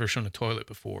 which they'd never shown a toilet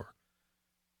before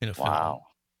in a film. Wow.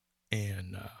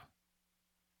 And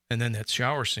then that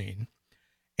shower scene,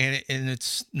 and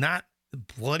it's not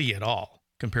bloody at all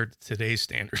compared to today's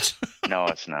standards. No,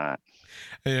 it's not.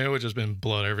 It would just been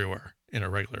blood everywhere in a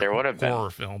regular horror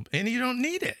film, and you don't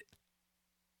need it.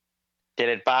 Did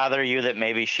it bother you that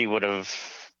maybe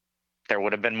there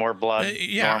would have been more blood?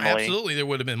 Normally? Absolutely, there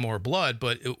would have been more blood,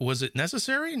 but was it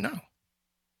necessary? No.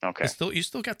 Okay. You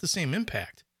still got the same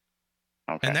impact.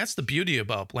 Okay. And that's the beauty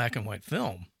about black and white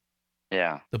film.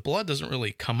 Yeah. The blood doesn't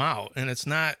really come out, and it's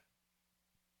not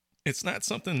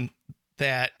something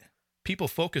that people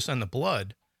focus on the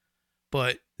blood,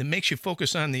 but it makes you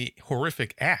focus on the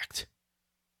horrific act.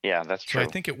 Yeah, that's true. So I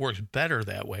think it works better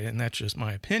that way, and that's just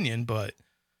my opinion, but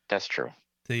that's true.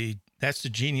 That's the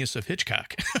genius of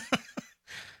Hitchcock.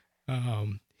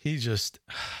 He just,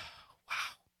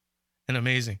 wow, an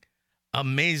amazing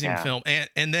film.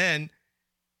 And then,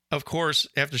 of course,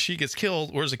 after she gets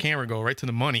killed, where's the camera go? Right to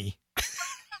the money.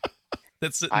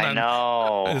 That's sitting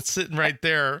it's sitting right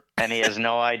there. And he has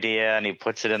no idea, and he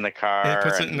puts it in the car.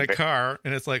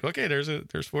 And it's like, okay, there's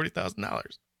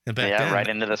 $40,000. And back then, right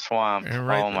into the swamp. And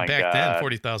oh my God. Back then,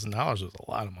 $40,000 was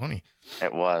a lot of money.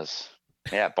 It was.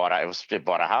 Yeah, it bought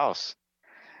a house.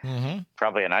 Mm-hmm.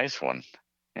 Probably a nice one.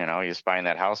 He was buying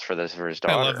that house for his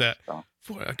daughter. I love that. So.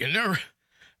 I can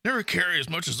never carry as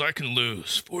much as I can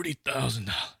lose.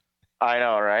 $40,000. I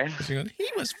know, right?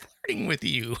 He was flirting with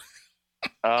you.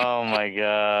 Oh my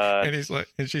God.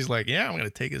 And she's like, yeah, I'm going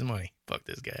to take his money. Fuck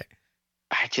this guy.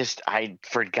 I'd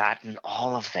forgotten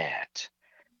all of that.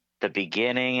 The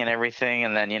beginning and everything.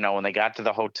 And then, when they got to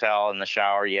the hotel and the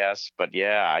shower, yes. But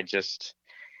yeah,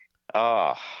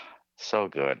 so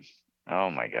good.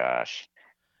 Oh my gosh.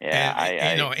 Yeah.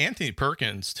 And, Anthony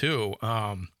Perkins too,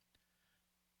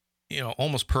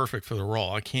 almost perfect for the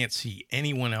role. I can't see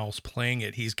anyone else playing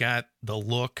it. He's got the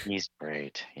look. He's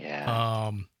great.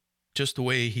 Yeah. Just the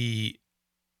way he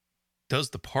does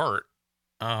the part.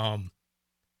 It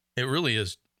really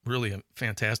is a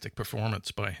fantastic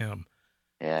performance by him.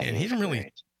 Yeah. And he didn't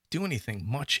really do anything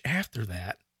much after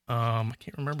that. I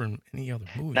can't remember any other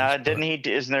movies. No, didn't he?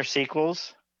 Isn't there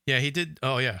sequels? Yeah, he did.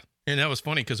 Oh, yeah. And that was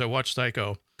funny because I watched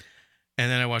Psycho, and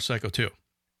then I watched Psycho 2.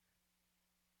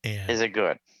 And is it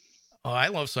good? Oh, I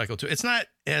love Psycho 2. It's not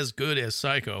as good as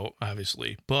Psycho,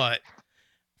 obviously, but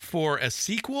for a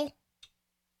sequel,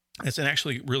 it's an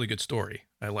actually really good story.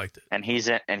 I liked it. And he's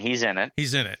in it.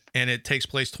 He's in it, and it takes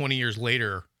place 20 years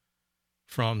later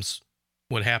from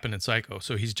what happened in Psycho.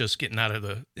 So he's just getting out of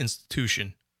the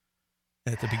institution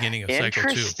at the beginning of Psycho 2.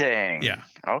 Interesting. Yeah.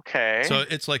 Okay. So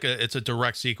it's like it's a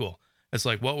direct sequel. It's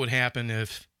like, what would happen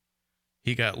if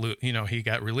he got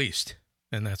released?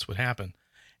 And that's what happened.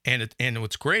 And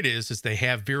what's great is they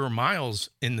have Vera Miles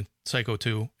in the Psycho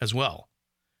 2 as well.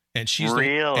 And she's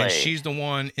the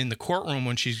one in the courtroom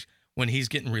when he's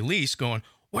getting released going,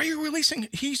 why are you releasing?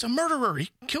 He's a murderer. He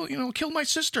killed my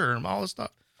sister and all this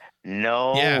stuff.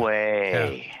 No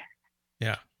way.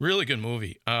 Yeah. Really good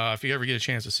movie. If you ever get a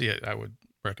chance to see it, I would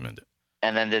recommend it.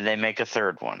 And then did they make a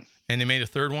third one? And they made a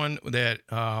third one that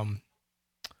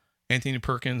Anthony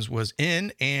Perkins was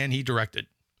in and he directed.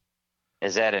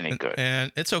 Is that any good?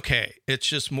 And it's okay. It's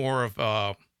just more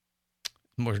of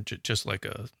just like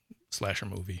a slasher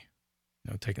movie,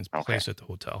 taking place at the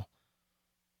hotel.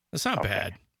 It's not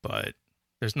bad, but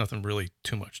there's nothing really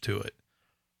too much to it.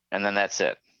 And then that's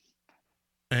it.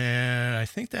 And I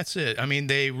think that's it. I mean,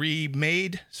 they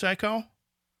remade Psycho.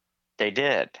 They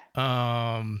did.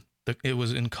 It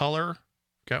was in color.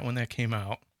 Got when that came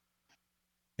out.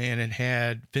 And it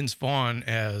had Vince Vaughn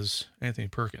as Anthony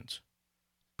Perkins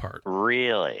part.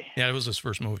 Really? Yeah, it was his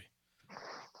first movie.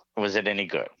 Was it any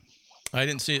good? I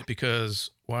didn't see it because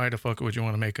why the fuck would you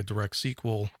want to make a direct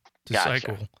sequel to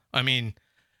Psycho? I mean,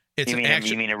 you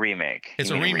mean a remake? It's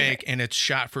a remake, and it's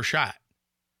shot for shot.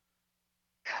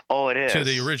 Oh, it is. To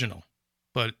the original,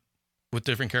 but with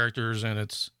different characters, and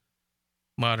it's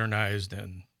modernized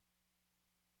and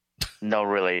no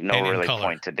really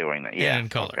point to doing that. Yeah, and in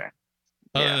color. Okay.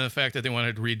 Other than the fact that they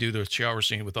wanted to redo the shower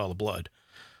scene with all the blood.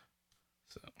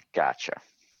 So. Gotcha.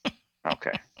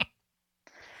 Okay.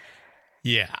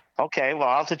 Yeah. Okay. Well,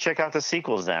 I'll have to check out the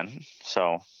sequels then.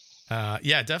 So.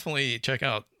 Yeah, definitely check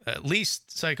out at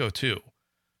least Psycho 2.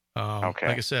 Okay.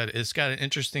 Like I said, it's got an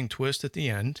interesting twist at the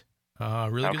end.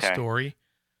 Really good story.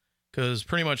 Because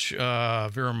pretty much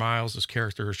Vera Miles'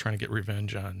 character is trying to get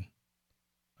revenge on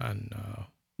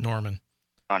Norman.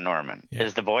 On Norman. Yeah.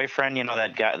 Is the boyfriend,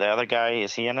 that guy, the other guy,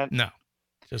 is he in it? No.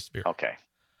 Just Vera. Okay.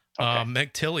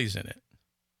 Meg Tilly's in it.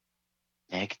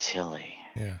 Meg Tilly.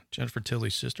 Yeah. Jennifer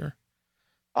Tilly's sister.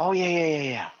 Oh,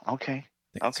 yeah. Okay.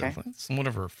 It's one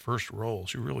of her first roles.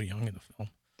 She's really young in the film.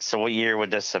 So what year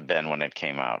would this have been when it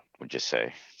came out, would you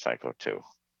say, Psycho 2?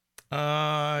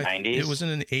 90s? It was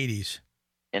in the 80s.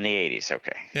 In the 80s,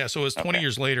 okay. Yeah, so it was 20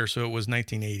 years later, so it was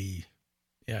 1980.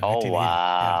 Yeah. Oh, 1980.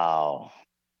 Wow. Yeah.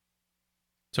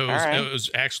 So it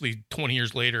was actually 20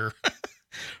 years later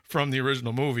from the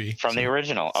original movie. From the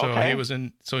original, okay.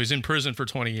 So he's in prison for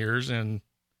 20 years, and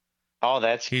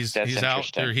he's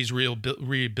out there. He's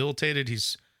rehabilitated.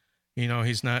 He's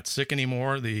not sick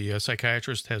anymore. The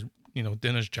psychiatrist has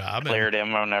done his job, cleared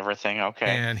him on everything. Okay,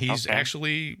 and he's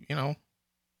actually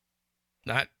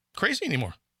not crazy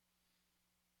anymore.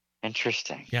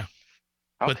 Interesting. Yeah.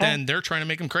 Okay. But then they're trying to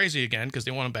make him crazy again because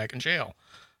they want him back in jail.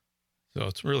 So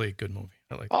it's really a good movie.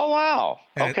 I like. Oh wow!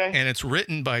 Okay. And it's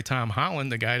written by Tom Holland,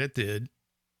 the guy that did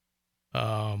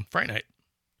Fright Night.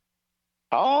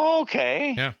 Oh,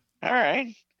 okay. Yeah. All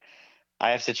right. I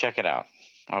have to check it out.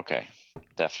 Okay.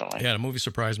 Definitely. Yeah, the movie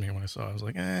surprised me when I saw it. I was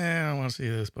like, I don't want to see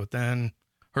this, but then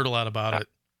heard a lot about it.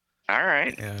 All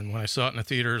right. And when I saw it in the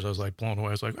theaters, I was like blown away.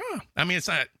 I was like, oh, I mean, it's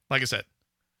not, like I said,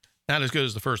 not as good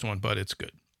as the first one, but it's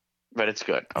good. But it's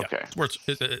good. Okay. Yeah,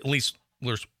 it's at least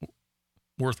worth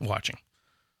watching.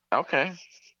 Okay.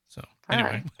 So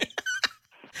anyway. Right.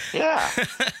 Yeah.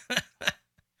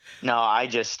 No,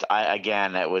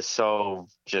 again, it was so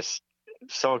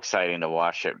exciting to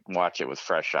watch it with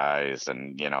fresh eyes.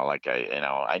 And,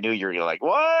 I knew you were like,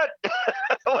 what?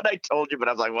 When I told you, but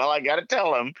I was like, well, I got to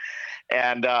tell him.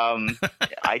 And the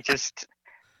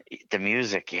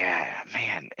music, yeah,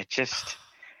 man,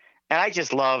 and I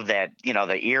just love that,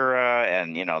 the era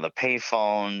and, the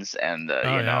payphones and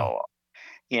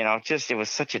it was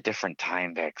such a different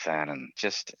time back then. And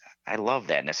I love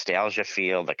that nostalgia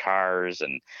feel, the cars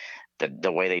and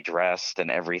the way they dressed and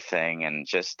everything. And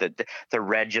just the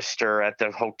register at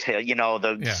the hotel,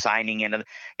 signing in.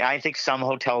 I think some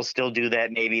hotels still do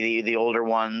that. Maybe the older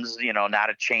ones, not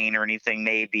a chain or anything,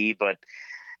 maybe, but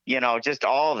just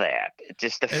all that,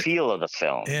 just the feel of the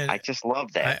film. I just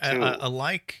love that too. I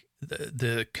like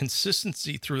the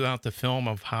consistency throughout the film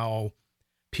of how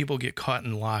people get caught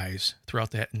in lies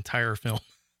throughout that entire film.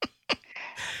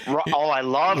 Oh, I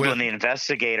loved when the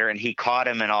investigator and he caught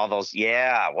him in all those.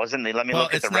 Yeah, wasn't he? Let me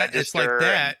look at the register. It's like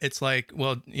that. It's like,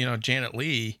 Janet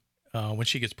Leigh, when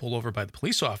she gets pulled over by the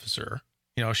police officer,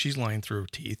 she's lying through her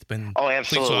teeth, but the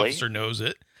police officer knows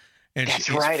it. And that's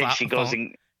right. And she goes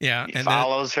and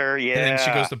follows her. Yeah. And then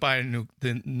she goes to buy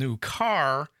the new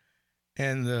car,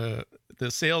 and the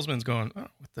salesman's going, oh,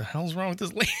 what the hell's wrong with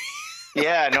this lady?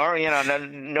 Yeah, normally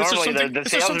the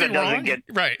salesman doesn't get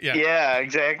right. Yeah, yeah,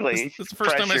 exactly. It's the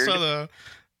first time I saw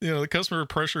the customer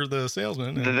pressure the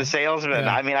salesman. The salesman.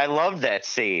 Yeah. I mean, I love that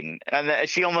scene, and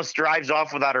she almost drives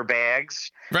off without her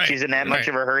bags. Right, she's in that much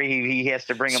of a hurry. He has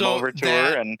to bring them over to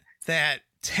her, and that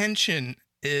tension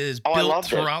is built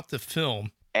throughout the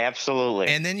film. Absolutely.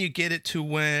 And then you get it to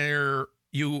where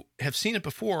you have seen it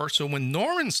before, so when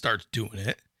Norman starts doing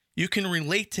it, you can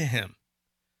relate to him.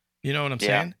 You know what I'm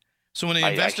saying? So when the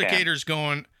investigator's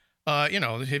going, have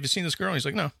you seen this girl? And he's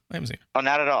like, no, I haven't seen her. Oh,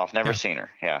 not at all. Never seen her.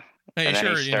 Yeah. Hey, and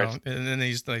sure, and then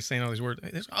he's like saying all these words.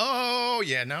 Oh,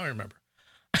 yeah, now I remember.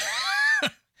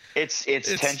 It's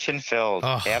tension filled.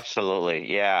 Oh.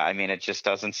 Absolutely. Yeah. I mean, it just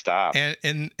doesn't stop.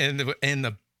 It's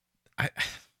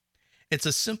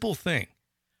a simple thing,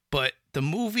 but the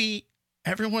movie,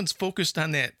 everyone's focused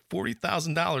on that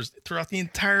 $40,000 throughout the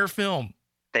entire film.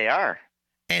 They are.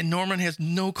 And Norman has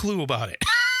no clue about it.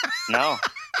 No.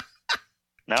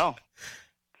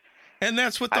 And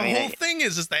that's what the whole thing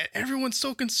is that everyone's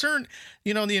so concerned.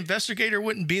 You know, the investigator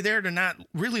wouldn't be there. They're not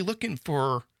really looking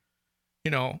for, you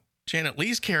know, Janet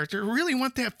Leigh's character. Really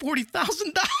want that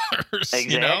 $40,000.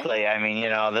 Exactly. You know? I mean, you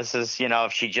know, this is, you know,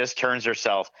 if she just turns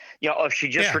herself, you know, if she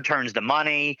just returns the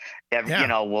money, you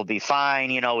know, we'll be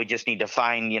fine. You know, we just need to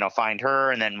find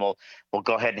her, and then we'll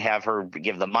go ahead and have her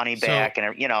give the money back.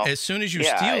 And, you know, as soon as you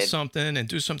steal something and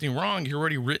do something wrong, you're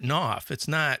already written off. It's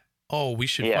not, oh, we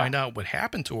should find out what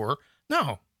happened to her.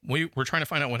 No, we're trying to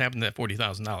find out what happened to that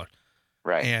 $40,000.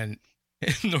 Right. And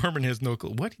Norman has no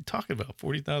clue. What are you talking about?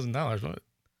 $40,000. What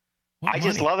I money?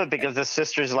 just love it because the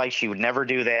sister's like, she would never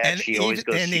do that. And she always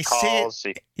goes, she calls.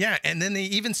 And then they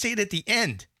even say it at the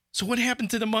end. So what happened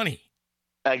to the money?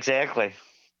 Exactly.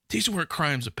 These weren't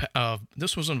crimes of,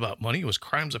 this wasn't about money. It was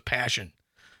crimes of passion.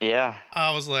 Yeah.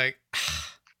 I was like,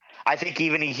 I think he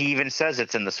even says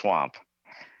it's in the swamp.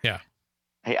 Yeah.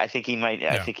 I think he might.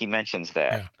 I think he mentions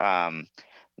that. Yeah.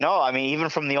 No, I mean, even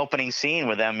from the opening scene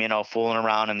with them, you know, fooling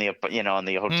around in the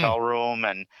hotel room,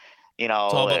 and you know,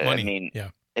 it's all about money.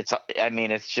 I mean,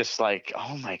 it's just like,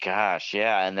 oh my gosh,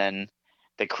 yeah. And then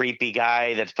the creepy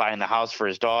guy that's buying the house for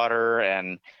his daughter,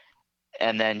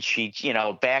 and then she, you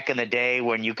know, back in the day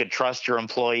when you could trust your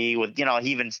employee with, you know,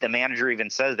 the manager even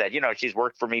says that, you know, she's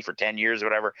worked for me for 10 years or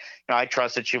whatever. You know, I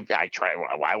trusted you.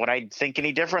 Why would I think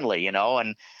any differently, you know?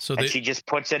 And she just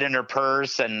puts it in her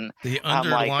purse. And the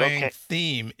underlying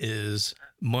theme is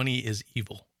money is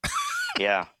evil.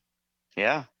 Yeah.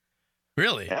 Yeah.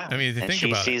 Really? Yeah. I mean, if you think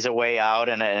about it. She sees a way out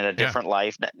in a different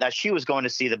life. Now, she was going to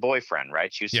see the boyfriend,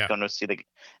 right? She was going to see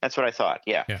that's what I thought.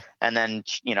 Yeah. And then,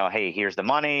 you know, hey, here's the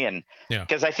money. And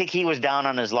because I think he was down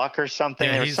on his luck or something.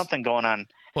 There was something going on.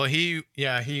 Well, he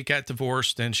got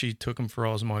divorced and she took him for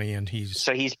all his money, and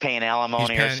he's paying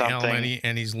alimony or something.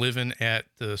 And he's living at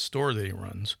the store that he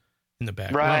runs in the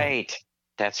back. Right. Room.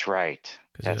 That's right.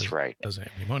 That's right. Doesn't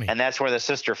have any money. And that's where the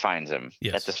sister finds him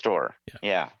at the store.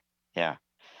 Yeah.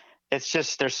 It's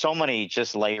just, there's so many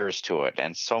just layers to it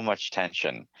and so much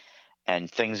tension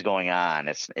and things going on.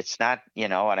 It's not, you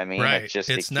know what I mean? Right. It just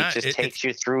takes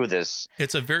you through this.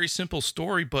 It's a very simple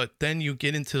story, but then you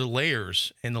get into the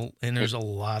layers, and there's a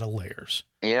lot of layers.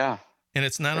 Yeah. And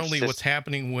it's not only what's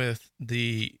happening with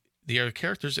the other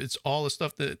characters, it's all the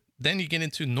stuff that then you get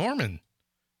into Norman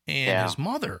and his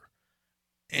mother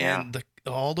and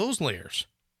all those layers.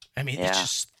 I mean, it's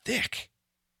just thick.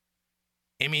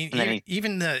 I mean,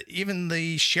 even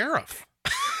the sheriff.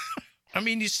 I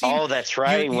mean, you see. Oh, that's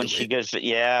right. When she goes, when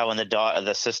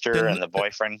the sister and the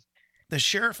boyfriend. The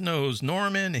sheriff knows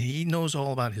Norman, and he knows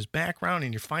all about his background,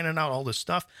 and you're finding out all this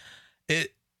stuff.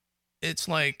 It's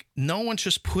like no one's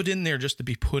just put in there just to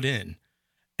be put in.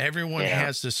 Everyone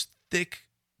has this thick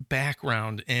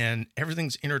background, and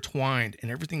everything's intertwined, and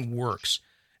everything works.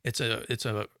 It's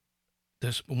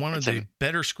one of the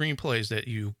better screenplays that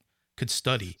you could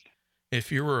study. If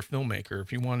you were a filmmaker,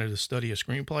 if you wanted to study a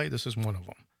screenplay, this is one of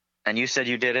them. And you said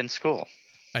you did in school.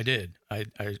 I did.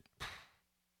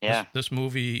 This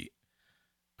movie,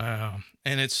 and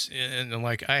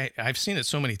I've seen it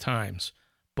so many times,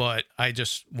 but I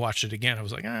just watched it again. I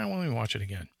was like, let me watch it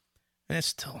again. And it's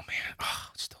still,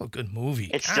 it's still a good movie.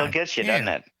 It still gets you, doesn't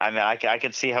it? I mean, I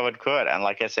could see how it could. And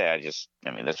like I say, this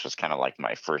was kind of like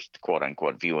my first quote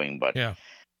unquote viewing, but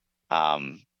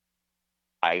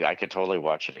I could totally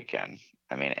watch it again.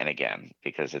 I mean, and again,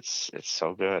 because it's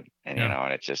so good. And, you know,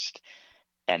 and it just,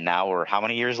 and now we're how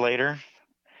many years later?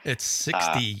 It's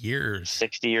 60 years.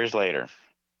 60 years later.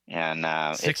 And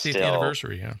 60th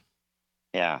anniversary. Yeah.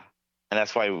 Yeah. And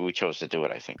that's why we chose to do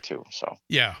it, I think, too. So,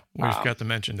 yeah, we forgot to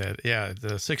mention that. Yeah.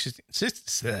 The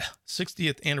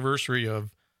 60th anniversary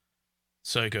of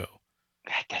Psycho.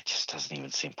 That just doesn't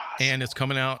even seem possible. And it's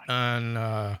coming out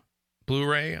on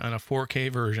Blu-ray on a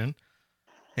 4K version.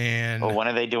 And when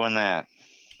are they doing that?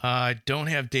 I don't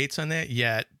have dates on that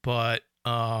yet, but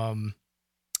we're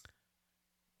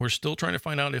still trying to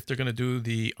find out if they're going to do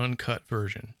the uncut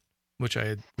version, which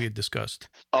we had discussed.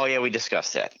 Oh yeah, we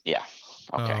discussed that. Yeah.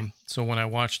 Okay. So when I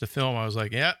watched the film, I was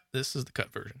like, yeah, this is the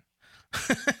cut version.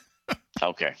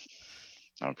 Okay.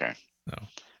 So,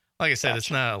 like I said, It's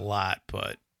not a lot,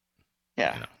 but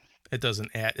yeah, you know, it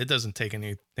doesn't take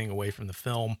anything away from the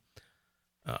film.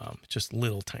 Just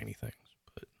little tiny things.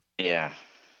 But yeah.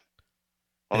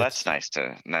 Well, that's nice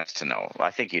to know. I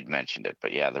think you'd mentioned it,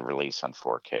 but yeah, the release on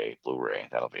 4K Blu-ray,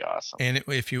 that'll be awesome. And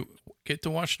if you get to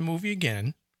watch the movie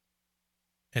again,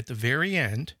 at the very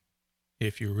end,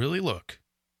 if you really look,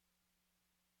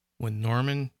 when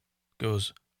Norman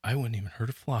goes, "I wouldn't even hurt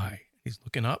a fly," he's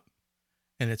looking up,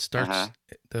 and it starts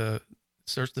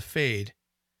starts to fade.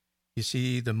 You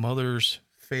see the mother's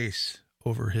face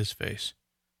over his face,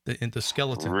 the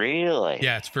skeleton. Really?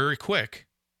 Yeah, it's very quick,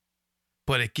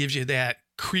 but it gives you that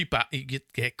creep out. You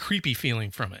get that creepy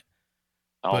feeling from it.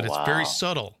 Oh, but it's very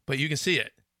subtle, but you can see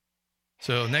it.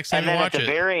 So next time you watch it. And at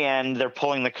the very end, they're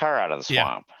pulling the car out of the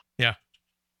swamp. Yeah.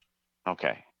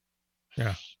 Okay.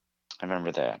 Yeah. I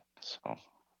remember that. So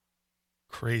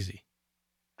crazy.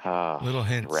 Oh, little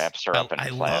hints. Wraps her up in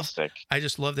plastic. I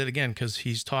just loved it again because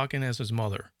he's talking as his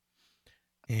mother.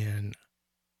 And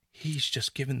he's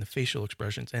just giving the facial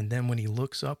expressions. And then when he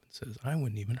looks up and says, "I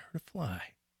wouldn't even hurt a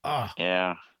fly."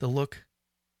 Yeah. The look.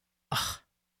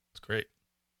 It's great.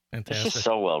 Fantastic. It's just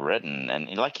so well written. And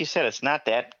like you said, it's not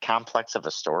that complex of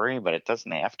a story, but it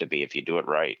doesn't have to be if you do it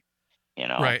right.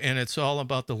 Right. And it's all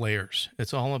about the layers.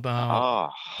 It's all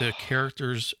about the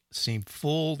characters seem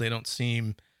full. They don't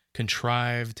seem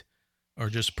contrived or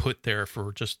just put there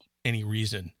for just any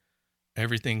reason.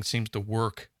 Everything seems to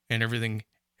work, and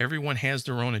everyone has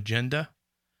their own agenda.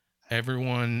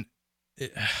 Everyone,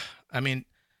 it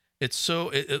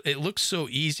looks so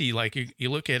easy. Like you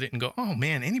look at it and go, "Oh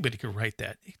man, anybody could write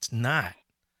that." It's not.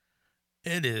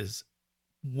 It is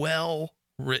well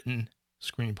written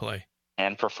screenplay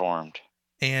and performed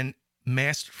and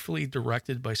masterfully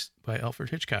directed by Alfred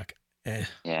Hitchcock.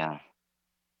 Yeah.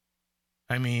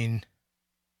 I mean,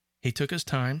 he took his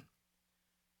time.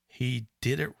 He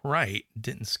did it right.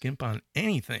 Didn't skimp on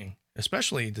anything,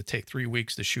 especially to take 3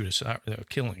 weeks to shoot a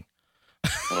killing.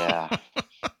 Yeah.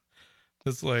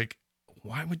 It's like,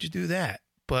 why would you do that?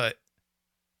 But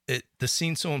the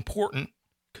scene's so important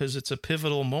because it's a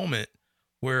pivotal moment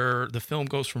where the film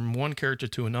goes from one character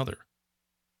to another.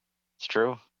 It's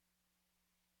true.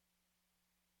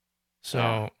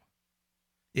 So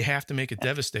you have to make it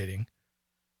devastating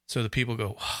so the people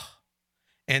go, "Oh."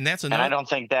 And that's another. And I don't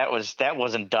think that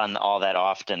wasn't done all that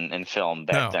often in film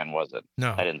back then, was it?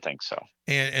 No, I didn't think so.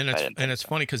 And it's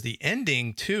funny because the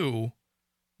ending too,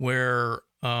 where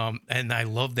and I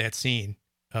love that scene.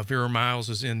 Vera Miles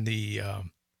is in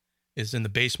the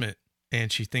basement,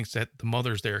 and she thinks that the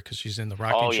mother's there because she's in the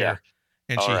rocking chair,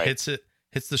 and she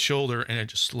hits the shoulder, and it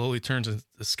just slowly turns into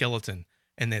the skeleton,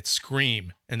 and that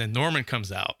scream, and then Norman comes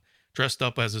out dressed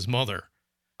up as his mother.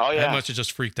 Oh yeah, that must have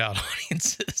just freaked out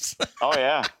audiences. Oh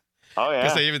yeah,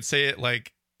 because they even say it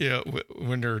like,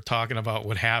 when they're talking about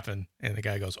what happened, and the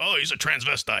guy goes, "Oh, he's a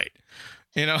transvestite,"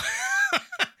 and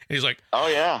he's like, "Oh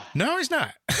yeah, no, he's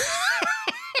not."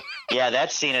 Yeah,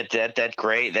 that scene that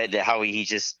great that how he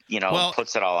just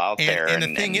puts it all out there. And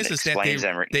the thing is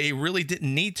that they really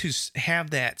didn't need to have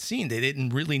that scene. They didn't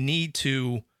really need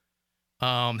to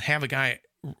have a guy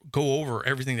go over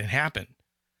everything that happened.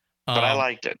 But I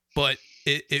liked it. But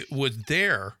it was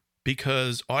there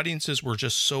because audiences were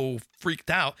just so freaked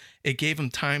out. It gave them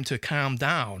time to calm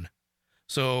down.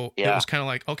 So it was kind of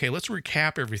like, okay, let's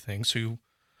recap everything so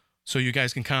you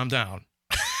guys can calm down.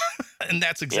 And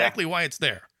that's exactly why it's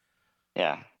there.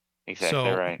 Yeah,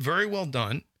 exactly right. Very well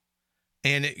done.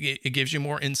 And it gives you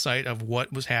more insight of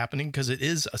what was happening because it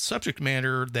is a subject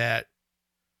matter that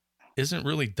isn't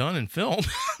really done in film.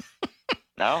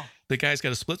 No. The guy's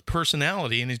got a split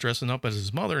personality and he's dressing up as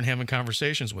his mother and having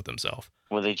conversations with himself.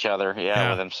 With each other,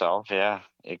 with himself. Yeah,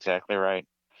 exactly right.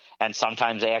 And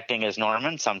sometimes acting as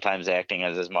Norman, sometimes acting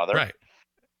as his mother. Right.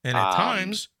 And at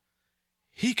times,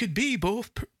 he could be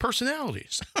both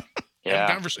personalities. Having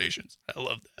conversations. I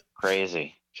love that.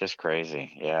 Crazy. Just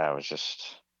crazy. Yeah, it was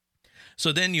just...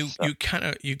 So then you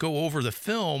go over the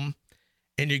film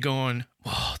and you're going,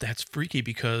 "Whoa, that's freaky,"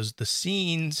 because the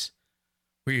scenes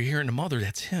where you're hearing the mother,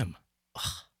 that's him.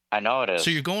 Ugh. I know it is.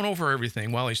 So you're going over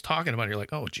everything while he's talking about it. You're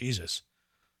like, "Oh, Jesus."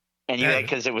 And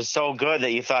because it was so good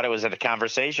that you thought it was a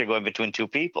conversation going between two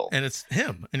people. And it's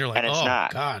him. And you're like, and it's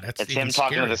not. God, that's it's even him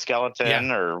talking scary. to the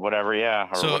skeleton or whatever, or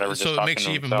whatever. So it makes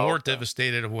you even more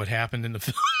devastated of what happened in the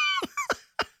film.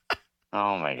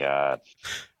 Oh, my God.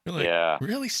 You're like,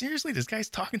 really? Seriously? This guy's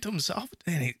talking to himself?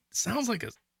 And he sounds like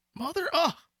his mother?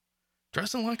 Oh,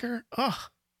 dressing like her? Oh.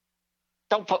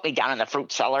 Don't put me down in the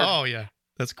fruit cellar. Oh, yeah.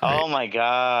 That's great. Oh, my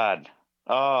God.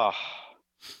 Oh,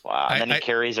 wow. And then he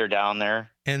carries her down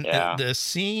there. And the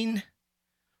scene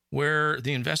where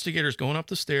the investigator's going up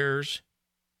the stairs,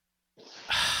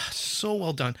 so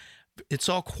well done. It's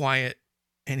all quiet,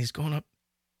 and he's going up,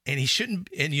 and he shouldn't,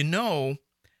 and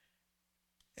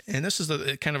and this is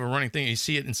the kind of a running thing. You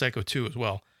see it in Psycho 2 as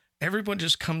well. Everyone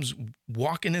just comes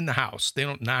walking in the house. They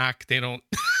don't knock. They don't.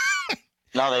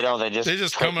 No, they don't. They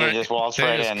just come right. They just waltz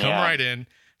right in. Come right in.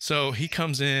 So he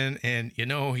comes in, and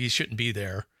he shouldn't be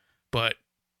there, but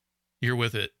you're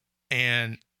with it,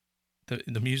 and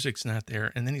the music's not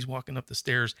there, and then he's walking up the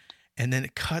stairs, and then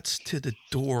it cuts to the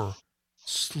door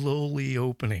slowly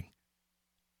opening,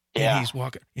 and he's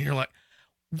walking, and you're like,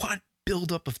 what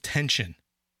buildup of tension?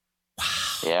 Wow.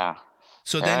 Yeah.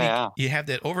 So then you have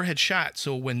that overhead shot.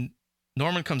 So when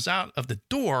Norman comes out of the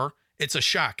door, it's a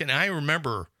shock. And I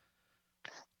remember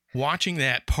watching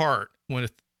that part when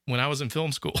I was in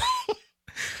film school.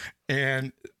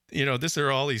 And, this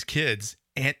are all these kids.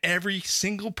 And every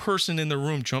single person in the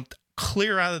room jumped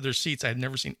clear out of their seats. I'd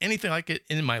never seen anything like it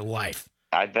in my life.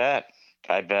 I bet.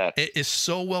 It is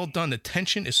so well done. The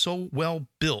tension is so well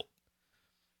built.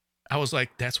 I was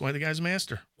like, that's why the guy's a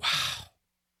master. Wow.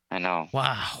 I know.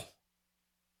 Wow.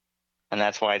 And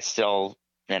that's why it's still,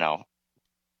 that's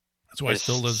why it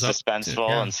still lives suspenseful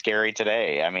and scary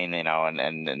today. I mean,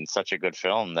 and such a good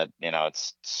film that,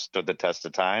 it's stood the test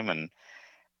of time, and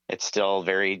it's still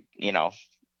very,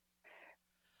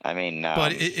 I mean.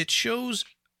 But it shows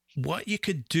what you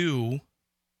could do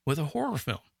with a horror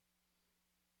film.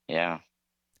 Yeah.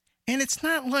 And it's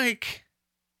not like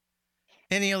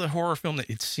any other horror film that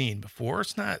you'd seen before.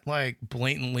 It's not like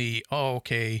blatantly, oh,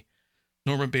 okay,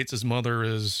 Norman Bates' mother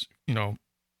is,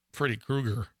 Freddy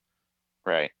Krueger.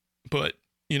 Right. But,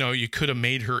 you could have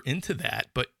made her into that,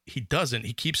 but he doesn't.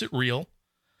 He keeps it real,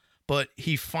 but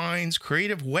he finds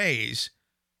creative ways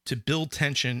to build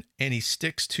tension, and he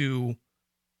sticks to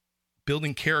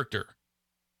building character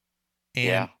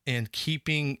and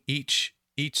keeping each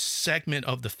segment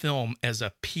of the film as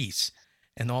a piece,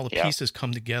 and all the pieces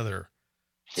come together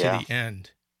to the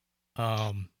end,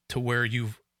 to where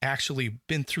you've actually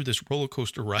been through this roller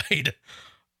coaster ride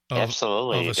of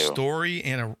a story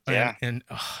and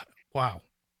wow.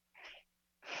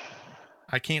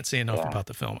 I can't say enough about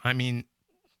the film. I mean,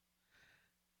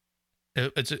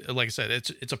 it's like I said,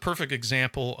 it's a perfect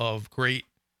example of great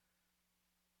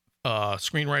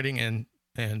screenwriting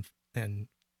and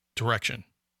direction.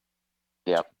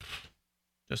 Yep.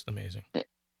 Just amazing.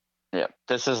 Yeah.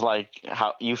 This is like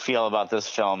how you feel about this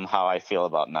film, how I feel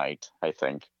about Night, I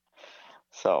think.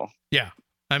 So. Yeah.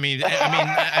 I mean,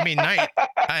 Night.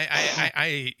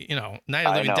 Night of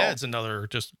the Living Dead's another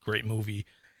just great movie.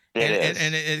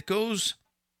 It goes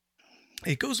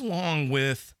along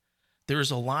with.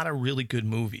 There's a lot of really good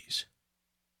movies,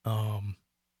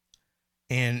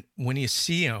 and when you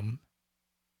see them,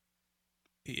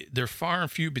 they're far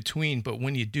and few between. But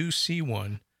when you do see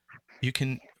one, you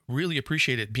can really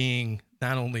appreciate it, being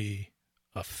not only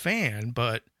a fan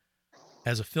but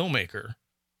as a filmmaker.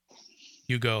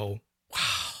 You go, wow.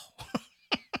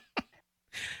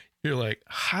 You're like,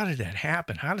 how did that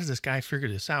happen? How does this guy figure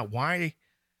this out? Why?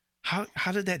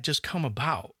 How did that just come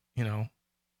about?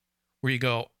 Where you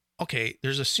go, okay,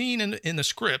 there's a scene in the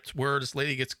script where this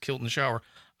lady gets killed in the shower.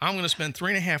 I'm going to spend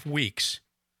 3.5 weeks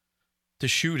to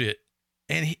shoot it.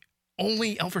 And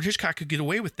only Alfred Hitchcock could get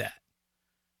away with that.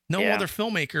 No other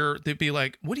filmmaker, they'd be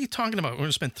like, what are you talking about? We're going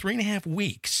to spend 3.5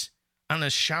 weeks on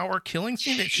a shower killing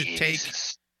scene that should take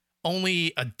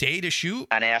only a day to shoot,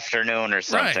 an afternoon or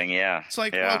something. Right. Yeah. It's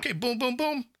like, okay, boom, boom,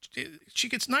 boom. She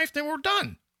gets knifed and we're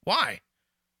done. Why?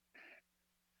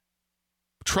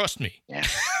 Trust me. Yeah.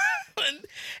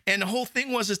 and the whole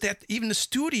thing is that even the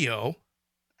studio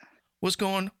was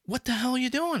going, what the hell are you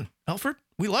doing, Alfred?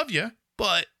 We love you,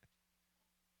 but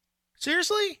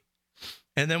seriously?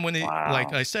 And then when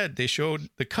like I said, they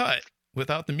showed the cut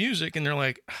without the music, and they're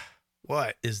like,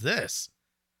 what is this?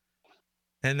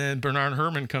 And then Bernard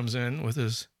Herrmann comes in with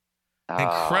his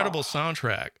incredible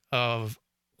soundtrack of,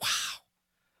 wow.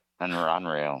 And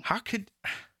unreal. How could,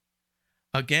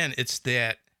 again, it's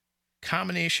that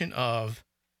combination of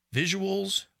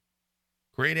visuals,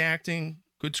 great acting,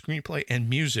 good screenplay, and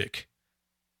music.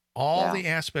 All the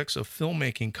aspects of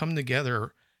filmmaking come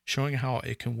together, showing how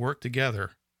it can work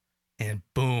together. And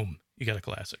boom, you got a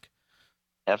classic.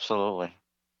 Absolutely.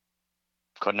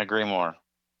 Couldn't agree more.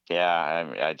 Yeah,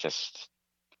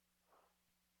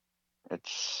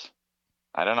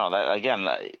 I don't know that again,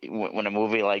 when a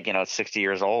movie like, it's 60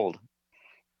 years old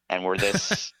and we're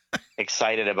this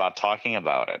excited about talking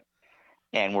about it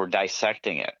and we're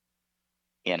dissecting it,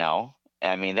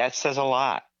 I mean, that says a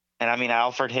lot. And I mean,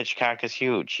 Alfred Hitchcock is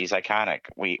huge. He's iconic.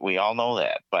 We all know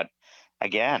that. But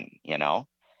again,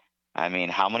 I mean,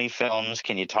 how many films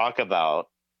can you talk about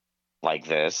like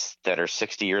this that are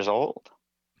 60 years old?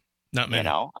 Not many.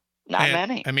 Not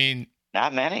many. I mean,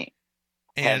 not many.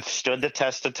 And stood the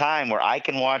test of time where I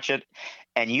can watch it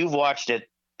and you've watched it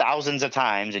thousands of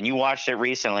times, and you watched it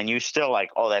recently, and you still like,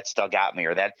 oh, that still got me,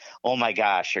 or that, oh my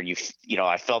gosh, or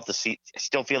I felt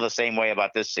still feel the same way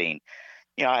about this scene.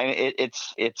 I mean,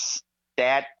 it's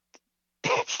that.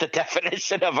 It's the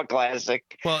definition of a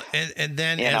classic. Well, and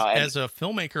then as a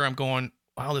filmmaker, I'm going,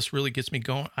 wow, this really gets me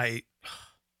going. I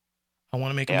want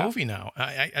to make a movie now.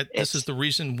 This is the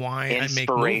reason why I make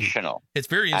movies. It's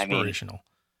very inspirational.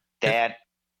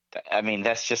 I mean,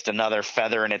 that's just another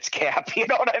feather in its cap. You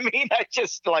know what I mean? I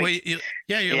just like,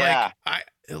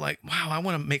 like, wow, I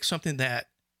want to make something that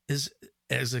is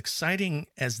as exciting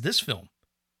as this film.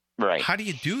 Right. How do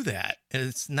you do that? And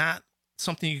it's not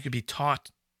something you could be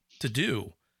taught to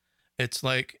do. It's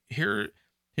like,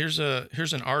 here's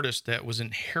an artist that was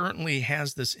inherently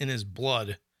has this in his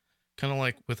blood, kind of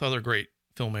like with other great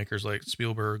filmmakers like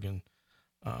Spielberg. And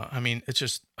I mean, it's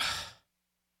just,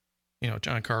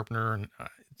 John Carpenter, and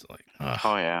it's like,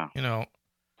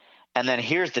 and then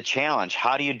here's the challenge.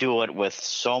 How do you do it with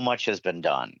so much has been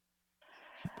done?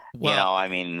 Well, I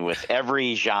mean, with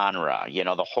every genre,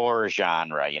 the horror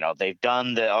genre, they've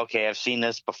done I've seen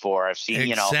this before. I've seen,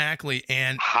 exactly.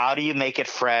 And how do you make it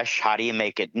fresh? How do you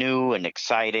make it new and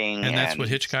exciting? And that's what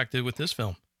Hitchcock did with this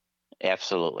film.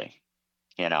 Absolutely.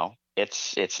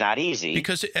 It's not easy,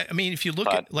 because I mean, if you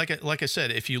look at, like I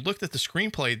said, if you looked at the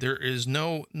screenplay, there is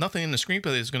nothing in the screenplay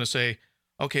that is going to say,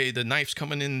 okay, the knife's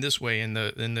coming in this way and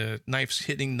the knife's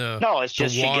hitting the No, it's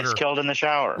just she gets killed in the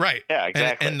shower. Right. Yeah,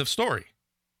 exactly. And the story.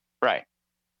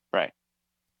 Right.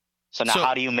 So now,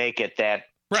 how do you make it that?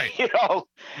 Right.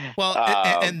 Well,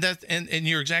 and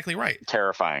you're exactly right.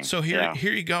 Terrifying. So here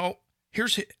you go.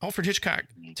 Here's Alfred Hitchcock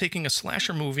taking a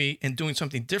slasher movie and doing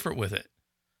something different with it.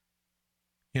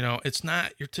 It's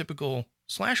not your typical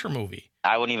slasher movie.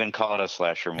 I wouldn't even call it a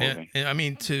slasher movie. I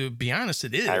mean, to be honest,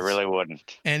 it is. I really wouldn't.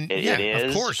 And it is,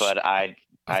 of course. But I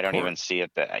don't even see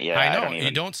it that. Yeah, I know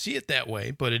you don't see it that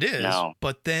way, but it is. No.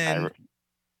 But then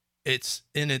it's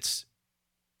in its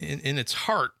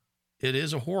heart. It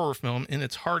is a horror film. In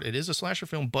its heart, it is a slasher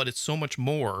film, but it's so much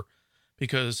more,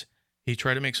 because he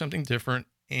tried to make something different,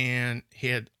 and he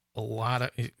had a lot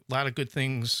of good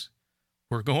things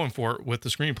were going for it with the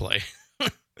screenplay.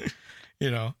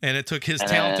 And it took his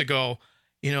talent to go,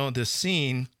 this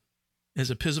scene is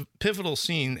a pivotal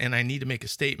scene, and I need to make a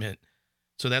statement.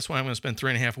 So that's why I'm going to spend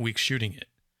 3.5 weeks shooting it.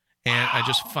 And I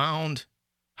just found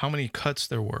how many cuts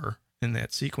there were in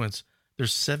that sequence.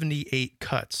 There's 78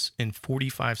 cuts in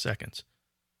 45 seconds.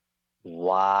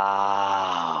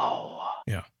 Wow.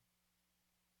 Yeah.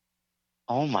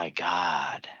 Oh my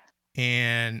God.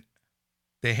 And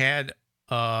they had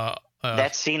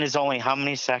that scene is only how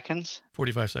many seconds?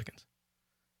 45 seconds.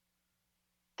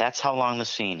 That's how long the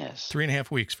scene is.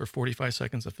 3.5 weeks for 45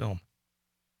 seconds of film.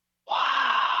 Wow.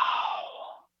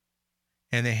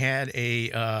 And they had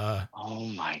oh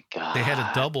my God. They had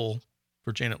a double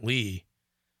for Janet Leigh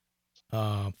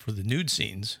for the nude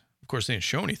scenes. Of course, they didn't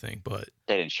show anything, but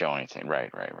they didn't show anything.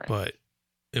 Right. But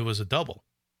it was a double.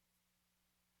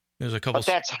 There's a couple. But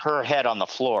that's her head on the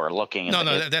floor looking.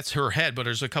 No, that's her head. But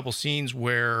there's a couple scenes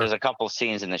where there's a couple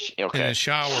scenes in the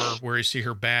shower where you see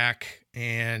her back,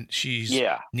 and she's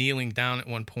kneeling down at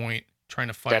one point trying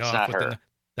to fight off.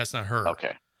 That's not her.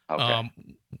 Okay.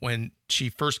 When she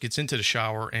first gets into the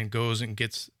shower and goes and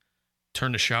gets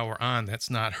turned the shower on,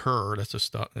 that's not her. That's a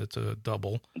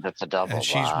double. That's a double. And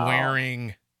she's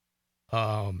wearing,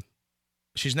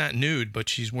 she's not nude, but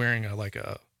she's wearing a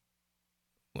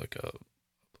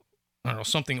I don't know,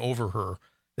 something over her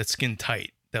that's skin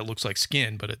tight that looks like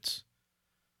skin, but it's.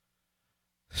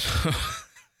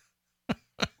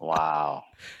 Wow.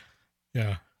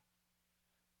 Yeah.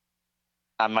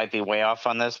 I might be way off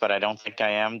on this, but I don't think I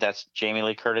am. That's Jamie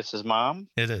Lee Curtis's mom?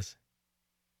 It is.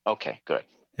 Okay, good.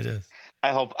 It is.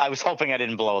 I was hoping I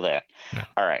didn't blow that. No.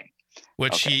 All right.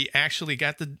 But she actually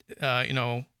got to,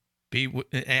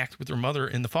 act with her mother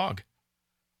in The Fog.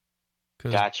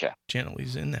 Gotcha. Janet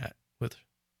Leigh's in that with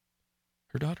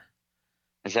her daughter.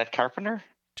 Is that Carpenter?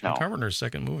 John Carpenter's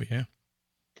second movie, yeah.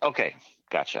 Okay,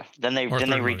 gotcha. Didn't they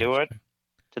redo it?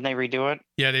 Didn't they redo it?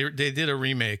 Yeah, they did a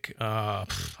remake.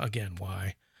 Again,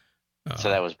 why? So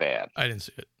that was bad. I didn't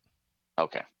see it.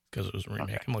 Okay. Because it was a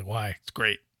remake. Okay. I'm like, why? It's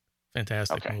great.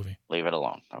 Fantastic movie. Leave it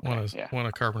alone. Okay. One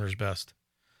of Carpenter's best.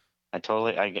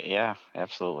 Absolutely. Yeah.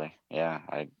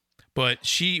 But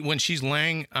when she's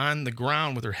laying on the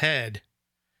ground with her head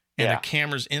and the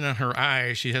camera's in on her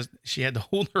eye, she had to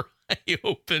hold her eye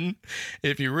open.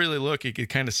 If you really look, you could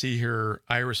kind of see her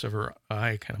iris of her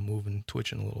eye kind of moving,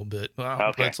 twitching a little bit.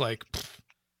 Wow. It's like,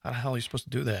 how the hell are you supposed to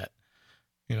do that?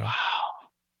 Wow.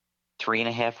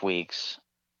 3.5 weeks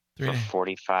for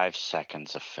 45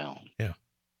 seconds of film. Yeah.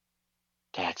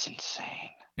 That's insane.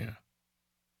 Yeah.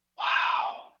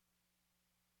 Wow.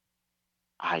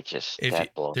 That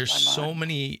blows there's my so mind.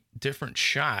 many different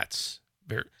shots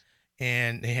there,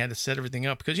 and they had to set everything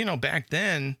up because, back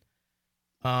then,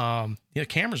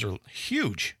 cameras are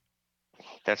huge.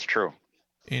 That's true.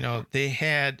 They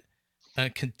had a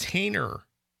container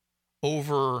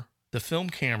over the film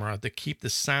camera to keep the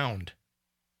sound,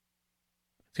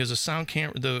 because the sound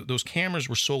camera, those cameras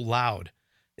were so loud.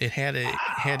 It had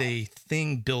a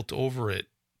thing built over it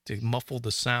to muffle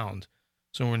the sound.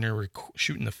 So when they were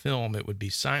shooting the film, it would be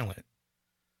silent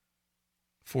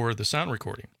for the sound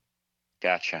recording.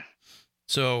 Gotcha.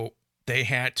 So they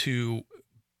had to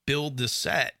build the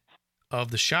set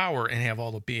of the shower and have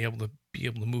be able to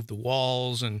move the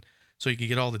walls, and so you could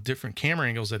get all the different camera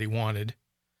angles that he wanted.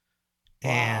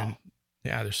 Wow. And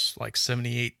yeah, there's like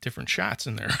 78 different shots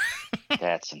in there.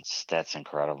 That's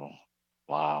incredible.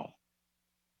 Wow.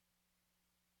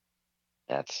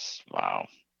 That's wow.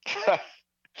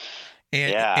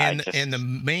 And the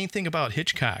main thing about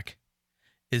Hitchcock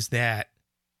is that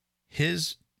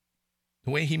the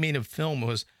way he made a film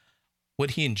was,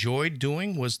 what he enjoyed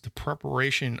doing was the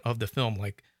preparation of the film,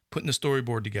 like putting the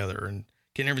storyboard together and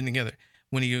getting everything together.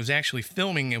 When he was actually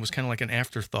filming, it was kind of like an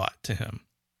afterthought to him.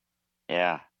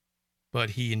 Yeah.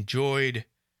 But he enjoyed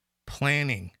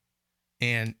planning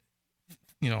and,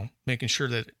 making sure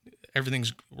that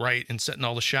everything's right and setting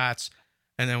all the shots.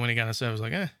 And then when he got on set, I was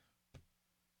like, all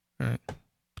right.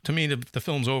 To me, the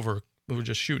film's over. We were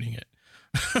just shooting it.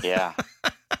 Yeah.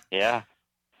 Yeah.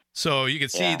 So you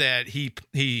could see that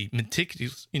he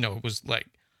meticulous, was like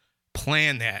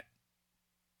planned that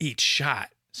each shot,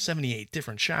 78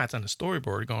 different shots on the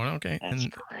storyboard, going, okay,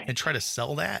 and try to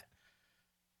sell that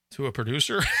to a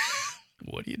producer.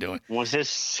 What are you doing? Was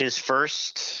this his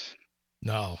first?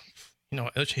 No.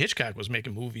 Hitchcock was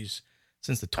making movies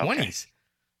since the 20s.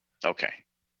 Okay.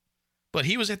 But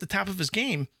he was at the top of his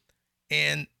game,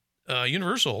 and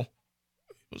Universal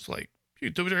was like, you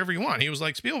do whatever you want. He was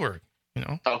like Spielberg,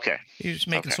 Okay. He was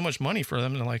making so much money for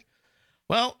them, and they're like,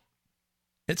 well,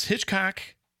 it's Hitchcock.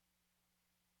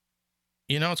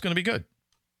 It's going to be good.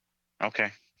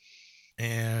 Okay.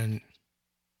 And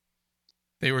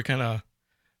they were kind of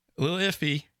a little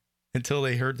iffy until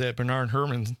they heard that Bernard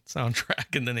Herrmann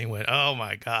soundtrack, and then they went, oh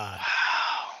my God.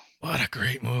 Wow. What a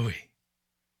great movie.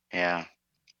 Yeah.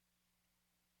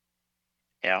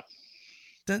 Yeah.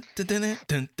 Yeah, it's just,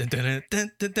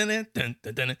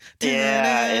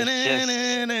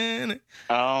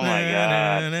 oh my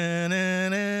God.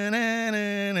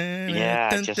 Yeah,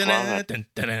 I just love it.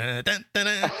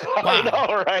 Wow. I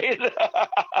know, right?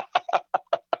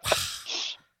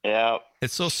 Yeah.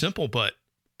 It's so simple, but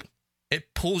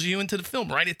it pulls you into the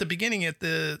film right at the beginning, at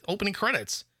the opening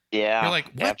credits. Yeah. You're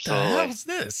like, what the hell is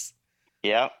this?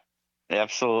 Yeah,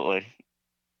 absolutely.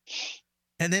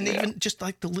 And then even just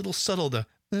like the little subtle,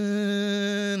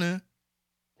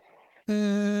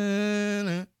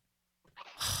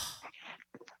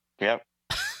 Yep.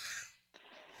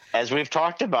 As we've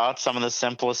talked about, some of the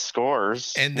simplest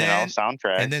scores, and then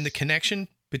soundtracks. And then the connection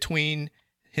between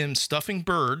him stuffing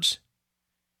birds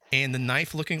and the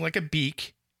knife looking like a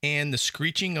beak and the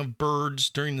screeching of birds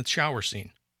during the shower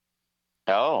scene.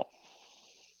 Oh.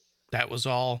 That was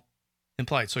all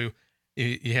implied. So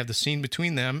you have the scene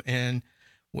between them, and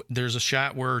there's a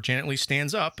shot where Janet Leigh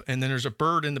stands up, and then there's a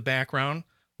bird in the background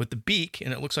with the beak,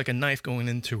 and it looks like a knife going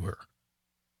into her.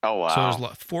 Oh, wow. So there's a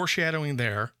lot of foreshadowing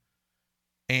there.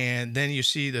 And then you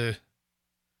see the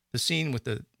scene with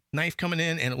the knife coming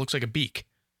in, and it looks like a beak.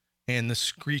 And the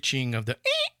screeching of the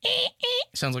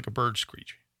sounds like a bird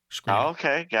screeching. Oh,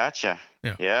 okay, gotcha.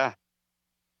 Yeah.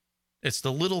 It's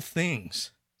the little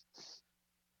things,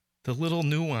 the little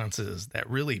nuances that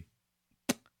really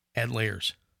add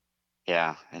layers.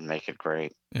 Yeah, and make it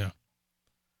great. Yeah.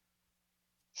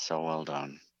 So well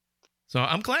done. So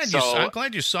I'm glad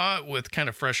you saw it with kind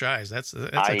of fresh eyes. That's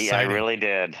exciting. I really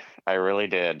did.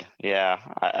 Yeah,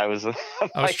 I was. I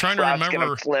was trying to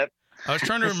remember. I was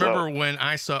trying to remember when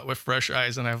I saw it with fresh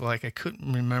eyes, and I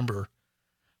couldn't remember.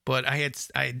 But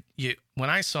when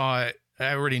I saw it,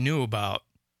 I already knew about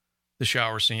the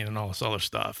shower scene and all this other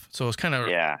stuff. So it's kind of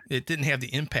it didn't have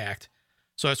the impact.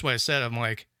 So that's why I said, I'm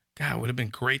like, God, it would have been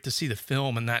great to see the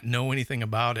film and not know anything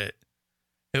about it.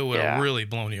 It would have really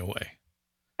blown you away.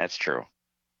 That's true.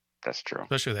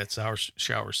 Especially that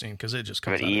shower scene, because it just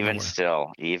comes out of nowhere. Even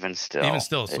still, it's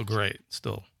still great.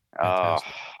 Still.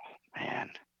 Fantastic. Oh,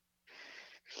 man.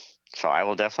 So I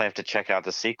will definitely have to check out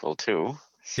the sequel too.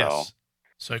 So. Yes.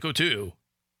 Psycho 2.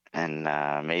 And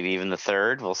maybe even the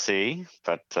third. We'll see.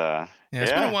 But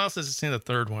it's been a while since I've seen the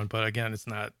third one, but again, it's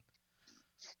not.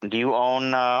 Do you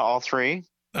own all three?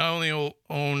 I only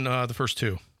own the first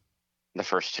two. The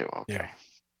first two, okay. Yeah.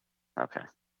 Okay.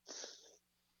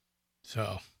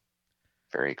 So.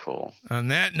 Very cool. On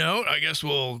that note, I guess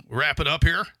we'll wrap it up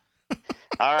here.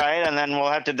 All right, and then we'll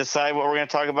have to decide what we're going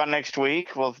to talk about next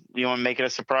week. Well, you want to make it a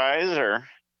surprise, or?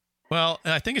 Well,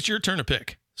 I think it's your turn to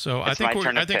pick. So I think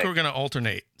we're going to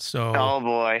alternate. So. Oh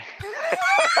boy,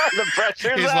 the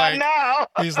pressure's on now.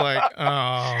 He's like,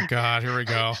 oh God, here we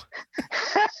go.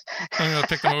 I'm going to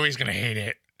pick the movie. He's going to hate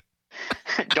it.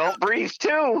 Don't Breathe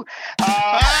 2.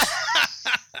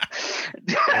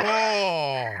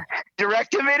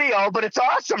 Direct to video, but it's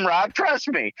awesome, Rob. Trust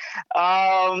me.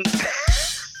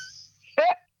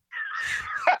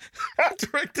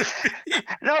 Direct to video.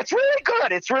 No, it's really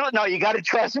good. You got to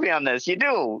trust me on this. You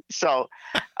do. So,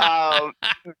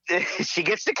 she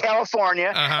gets to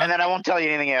California, and then I won't tell you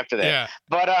anything after that. Yeah.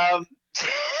 But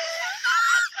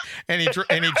and he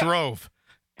drove.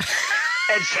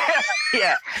 And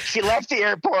she left the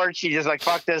airport. She just like,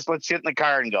 fuck this. Let's sit in the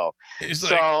car and go. He's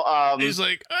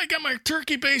like, I got my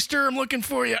turkey baster. I'm looking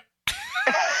for you.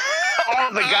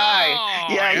 Oh, the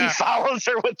guy. He follows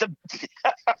her with the.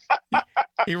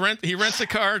 he rents a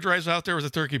car, drives out there with a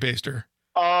turkey baster.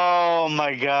 Oh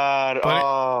my God.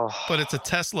 But it's a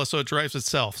Tesla, so it drives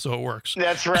itself, so it works.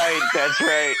 That's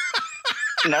right.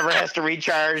 Never has to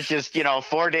recharge. Just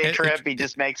 4-day trip. He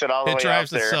just makes it all the way out there. It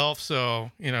drives itself, so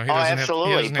he doesn't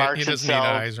absolutely. he doesn't need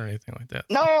eyes or anything like that.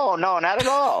 No, not at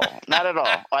all. Not at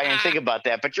all. I didn't think about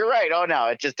that, but you're right. Oh no,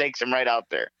 it just takes him right out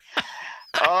there.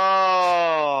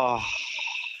 Oh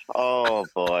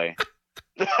boy.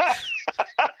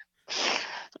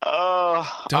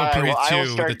 Don't Breathe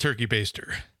 2, the turkey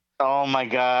baster. Oh my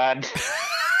God.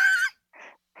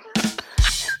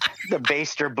 The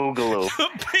Baster Boogaloo.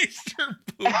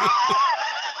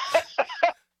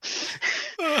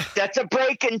 That's a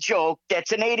break-in joke.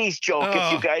 That's an 80s joke.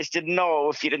 If you guys didn't know,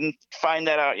 if you didn't find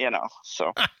that out,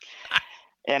 So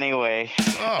anyway.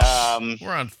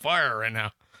 We're on fire right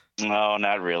now. No,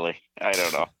 not really. I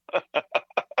don't know.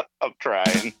 I'm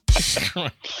trying.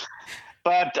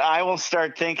 But I will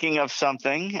start thinking of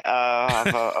something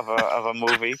of a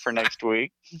movie for next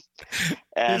week.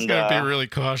 And he's gonna be really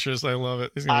cautious. I love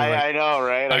it. I know,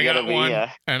 right? I got one,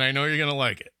 and I know you're gonna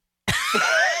like it.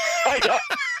 I know.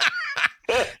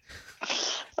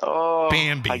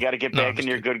 Bambi. I got to get back in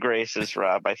your good graces,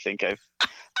 Rob. I think I've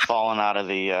fallen out of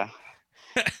the, I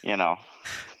don't know.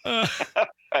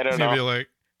 It's gonna be like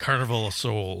Carnival of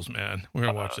Souls, man. We're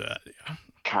gonna watch that. Yeah.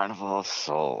 Carnival of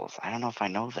Souls. I don't know if I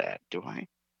know that. Do I?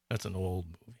 That's an old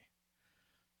movie.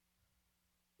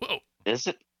 Whoa. Is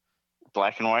it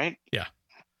black and white? Yeah.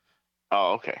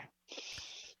 Oh, okay.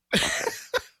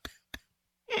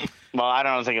 Well, I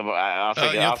don't think about.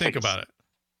 I'll think about it.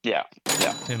 Yeah.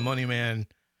 And Money Man,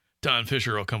 Don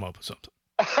Fisher will come up with something.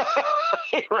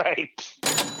 Right.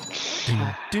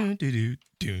 Do.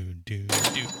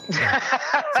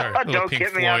 Sorry, don't Pink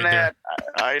get me Floyd on that.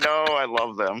 I know. I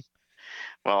love them.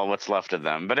 Well, what's left of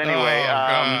them. But anyway,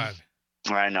 God.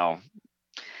 I know.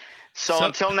 So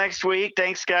until next week,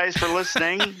 thanks guys for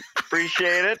listening.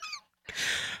 Appreciate it.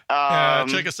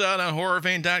 Check us out on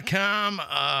horrorvein.com.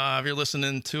 If you're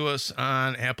listening to us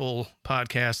on Apple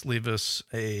Podcasts, leave us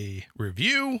a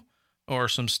review or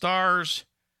some stars.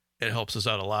 It helps us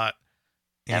out a lot.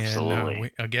 And,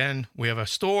 absolutely. We have a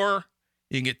store.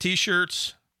 You can get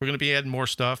t-shirts. We're going to be adding more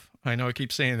stuff. I know I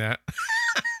keep saying that.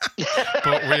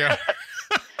 But we are.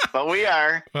 But we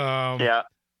are. Yeah.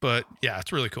 But yeah,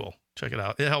 it's really cool. Check it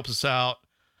out. It helps us out.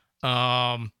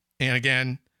 And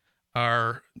again,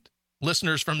 our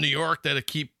listeners from New York that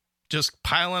keep just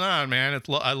piling on, man.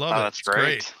 I love it. That's it's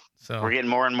great. So we're getting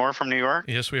more and more from New York.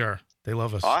 Yes, we are. They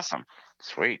love us. Awesome.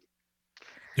 Sweet.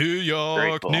 New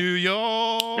York, cool. New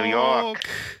York.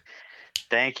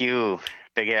 Thank you,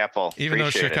 Big Apple. Even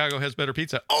Appreciate though Chicago has better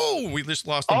pizza. Oh, we just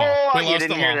lost them all. Oh, we you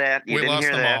didn't hear that. We lost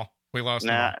them all. We lost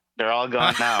them all. They're all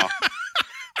gone now.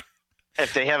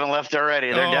 If they haven't left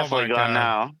already, they're definitely gone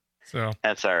now. So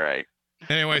that's all right.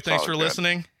 Anyway, thanks for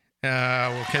listening.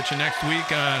 We'll catch you next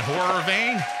week on Horror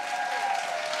Vein.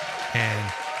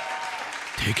 And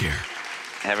take care.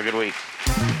 Have a good week.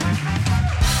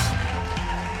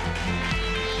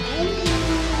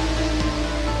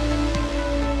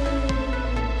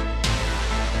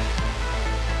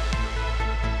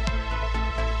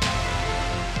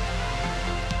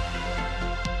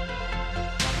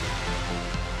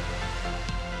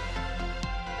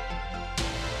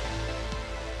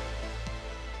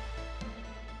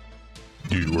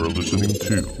 You are listening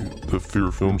to the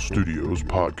Fear Film Studios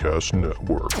Podcast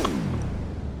Network.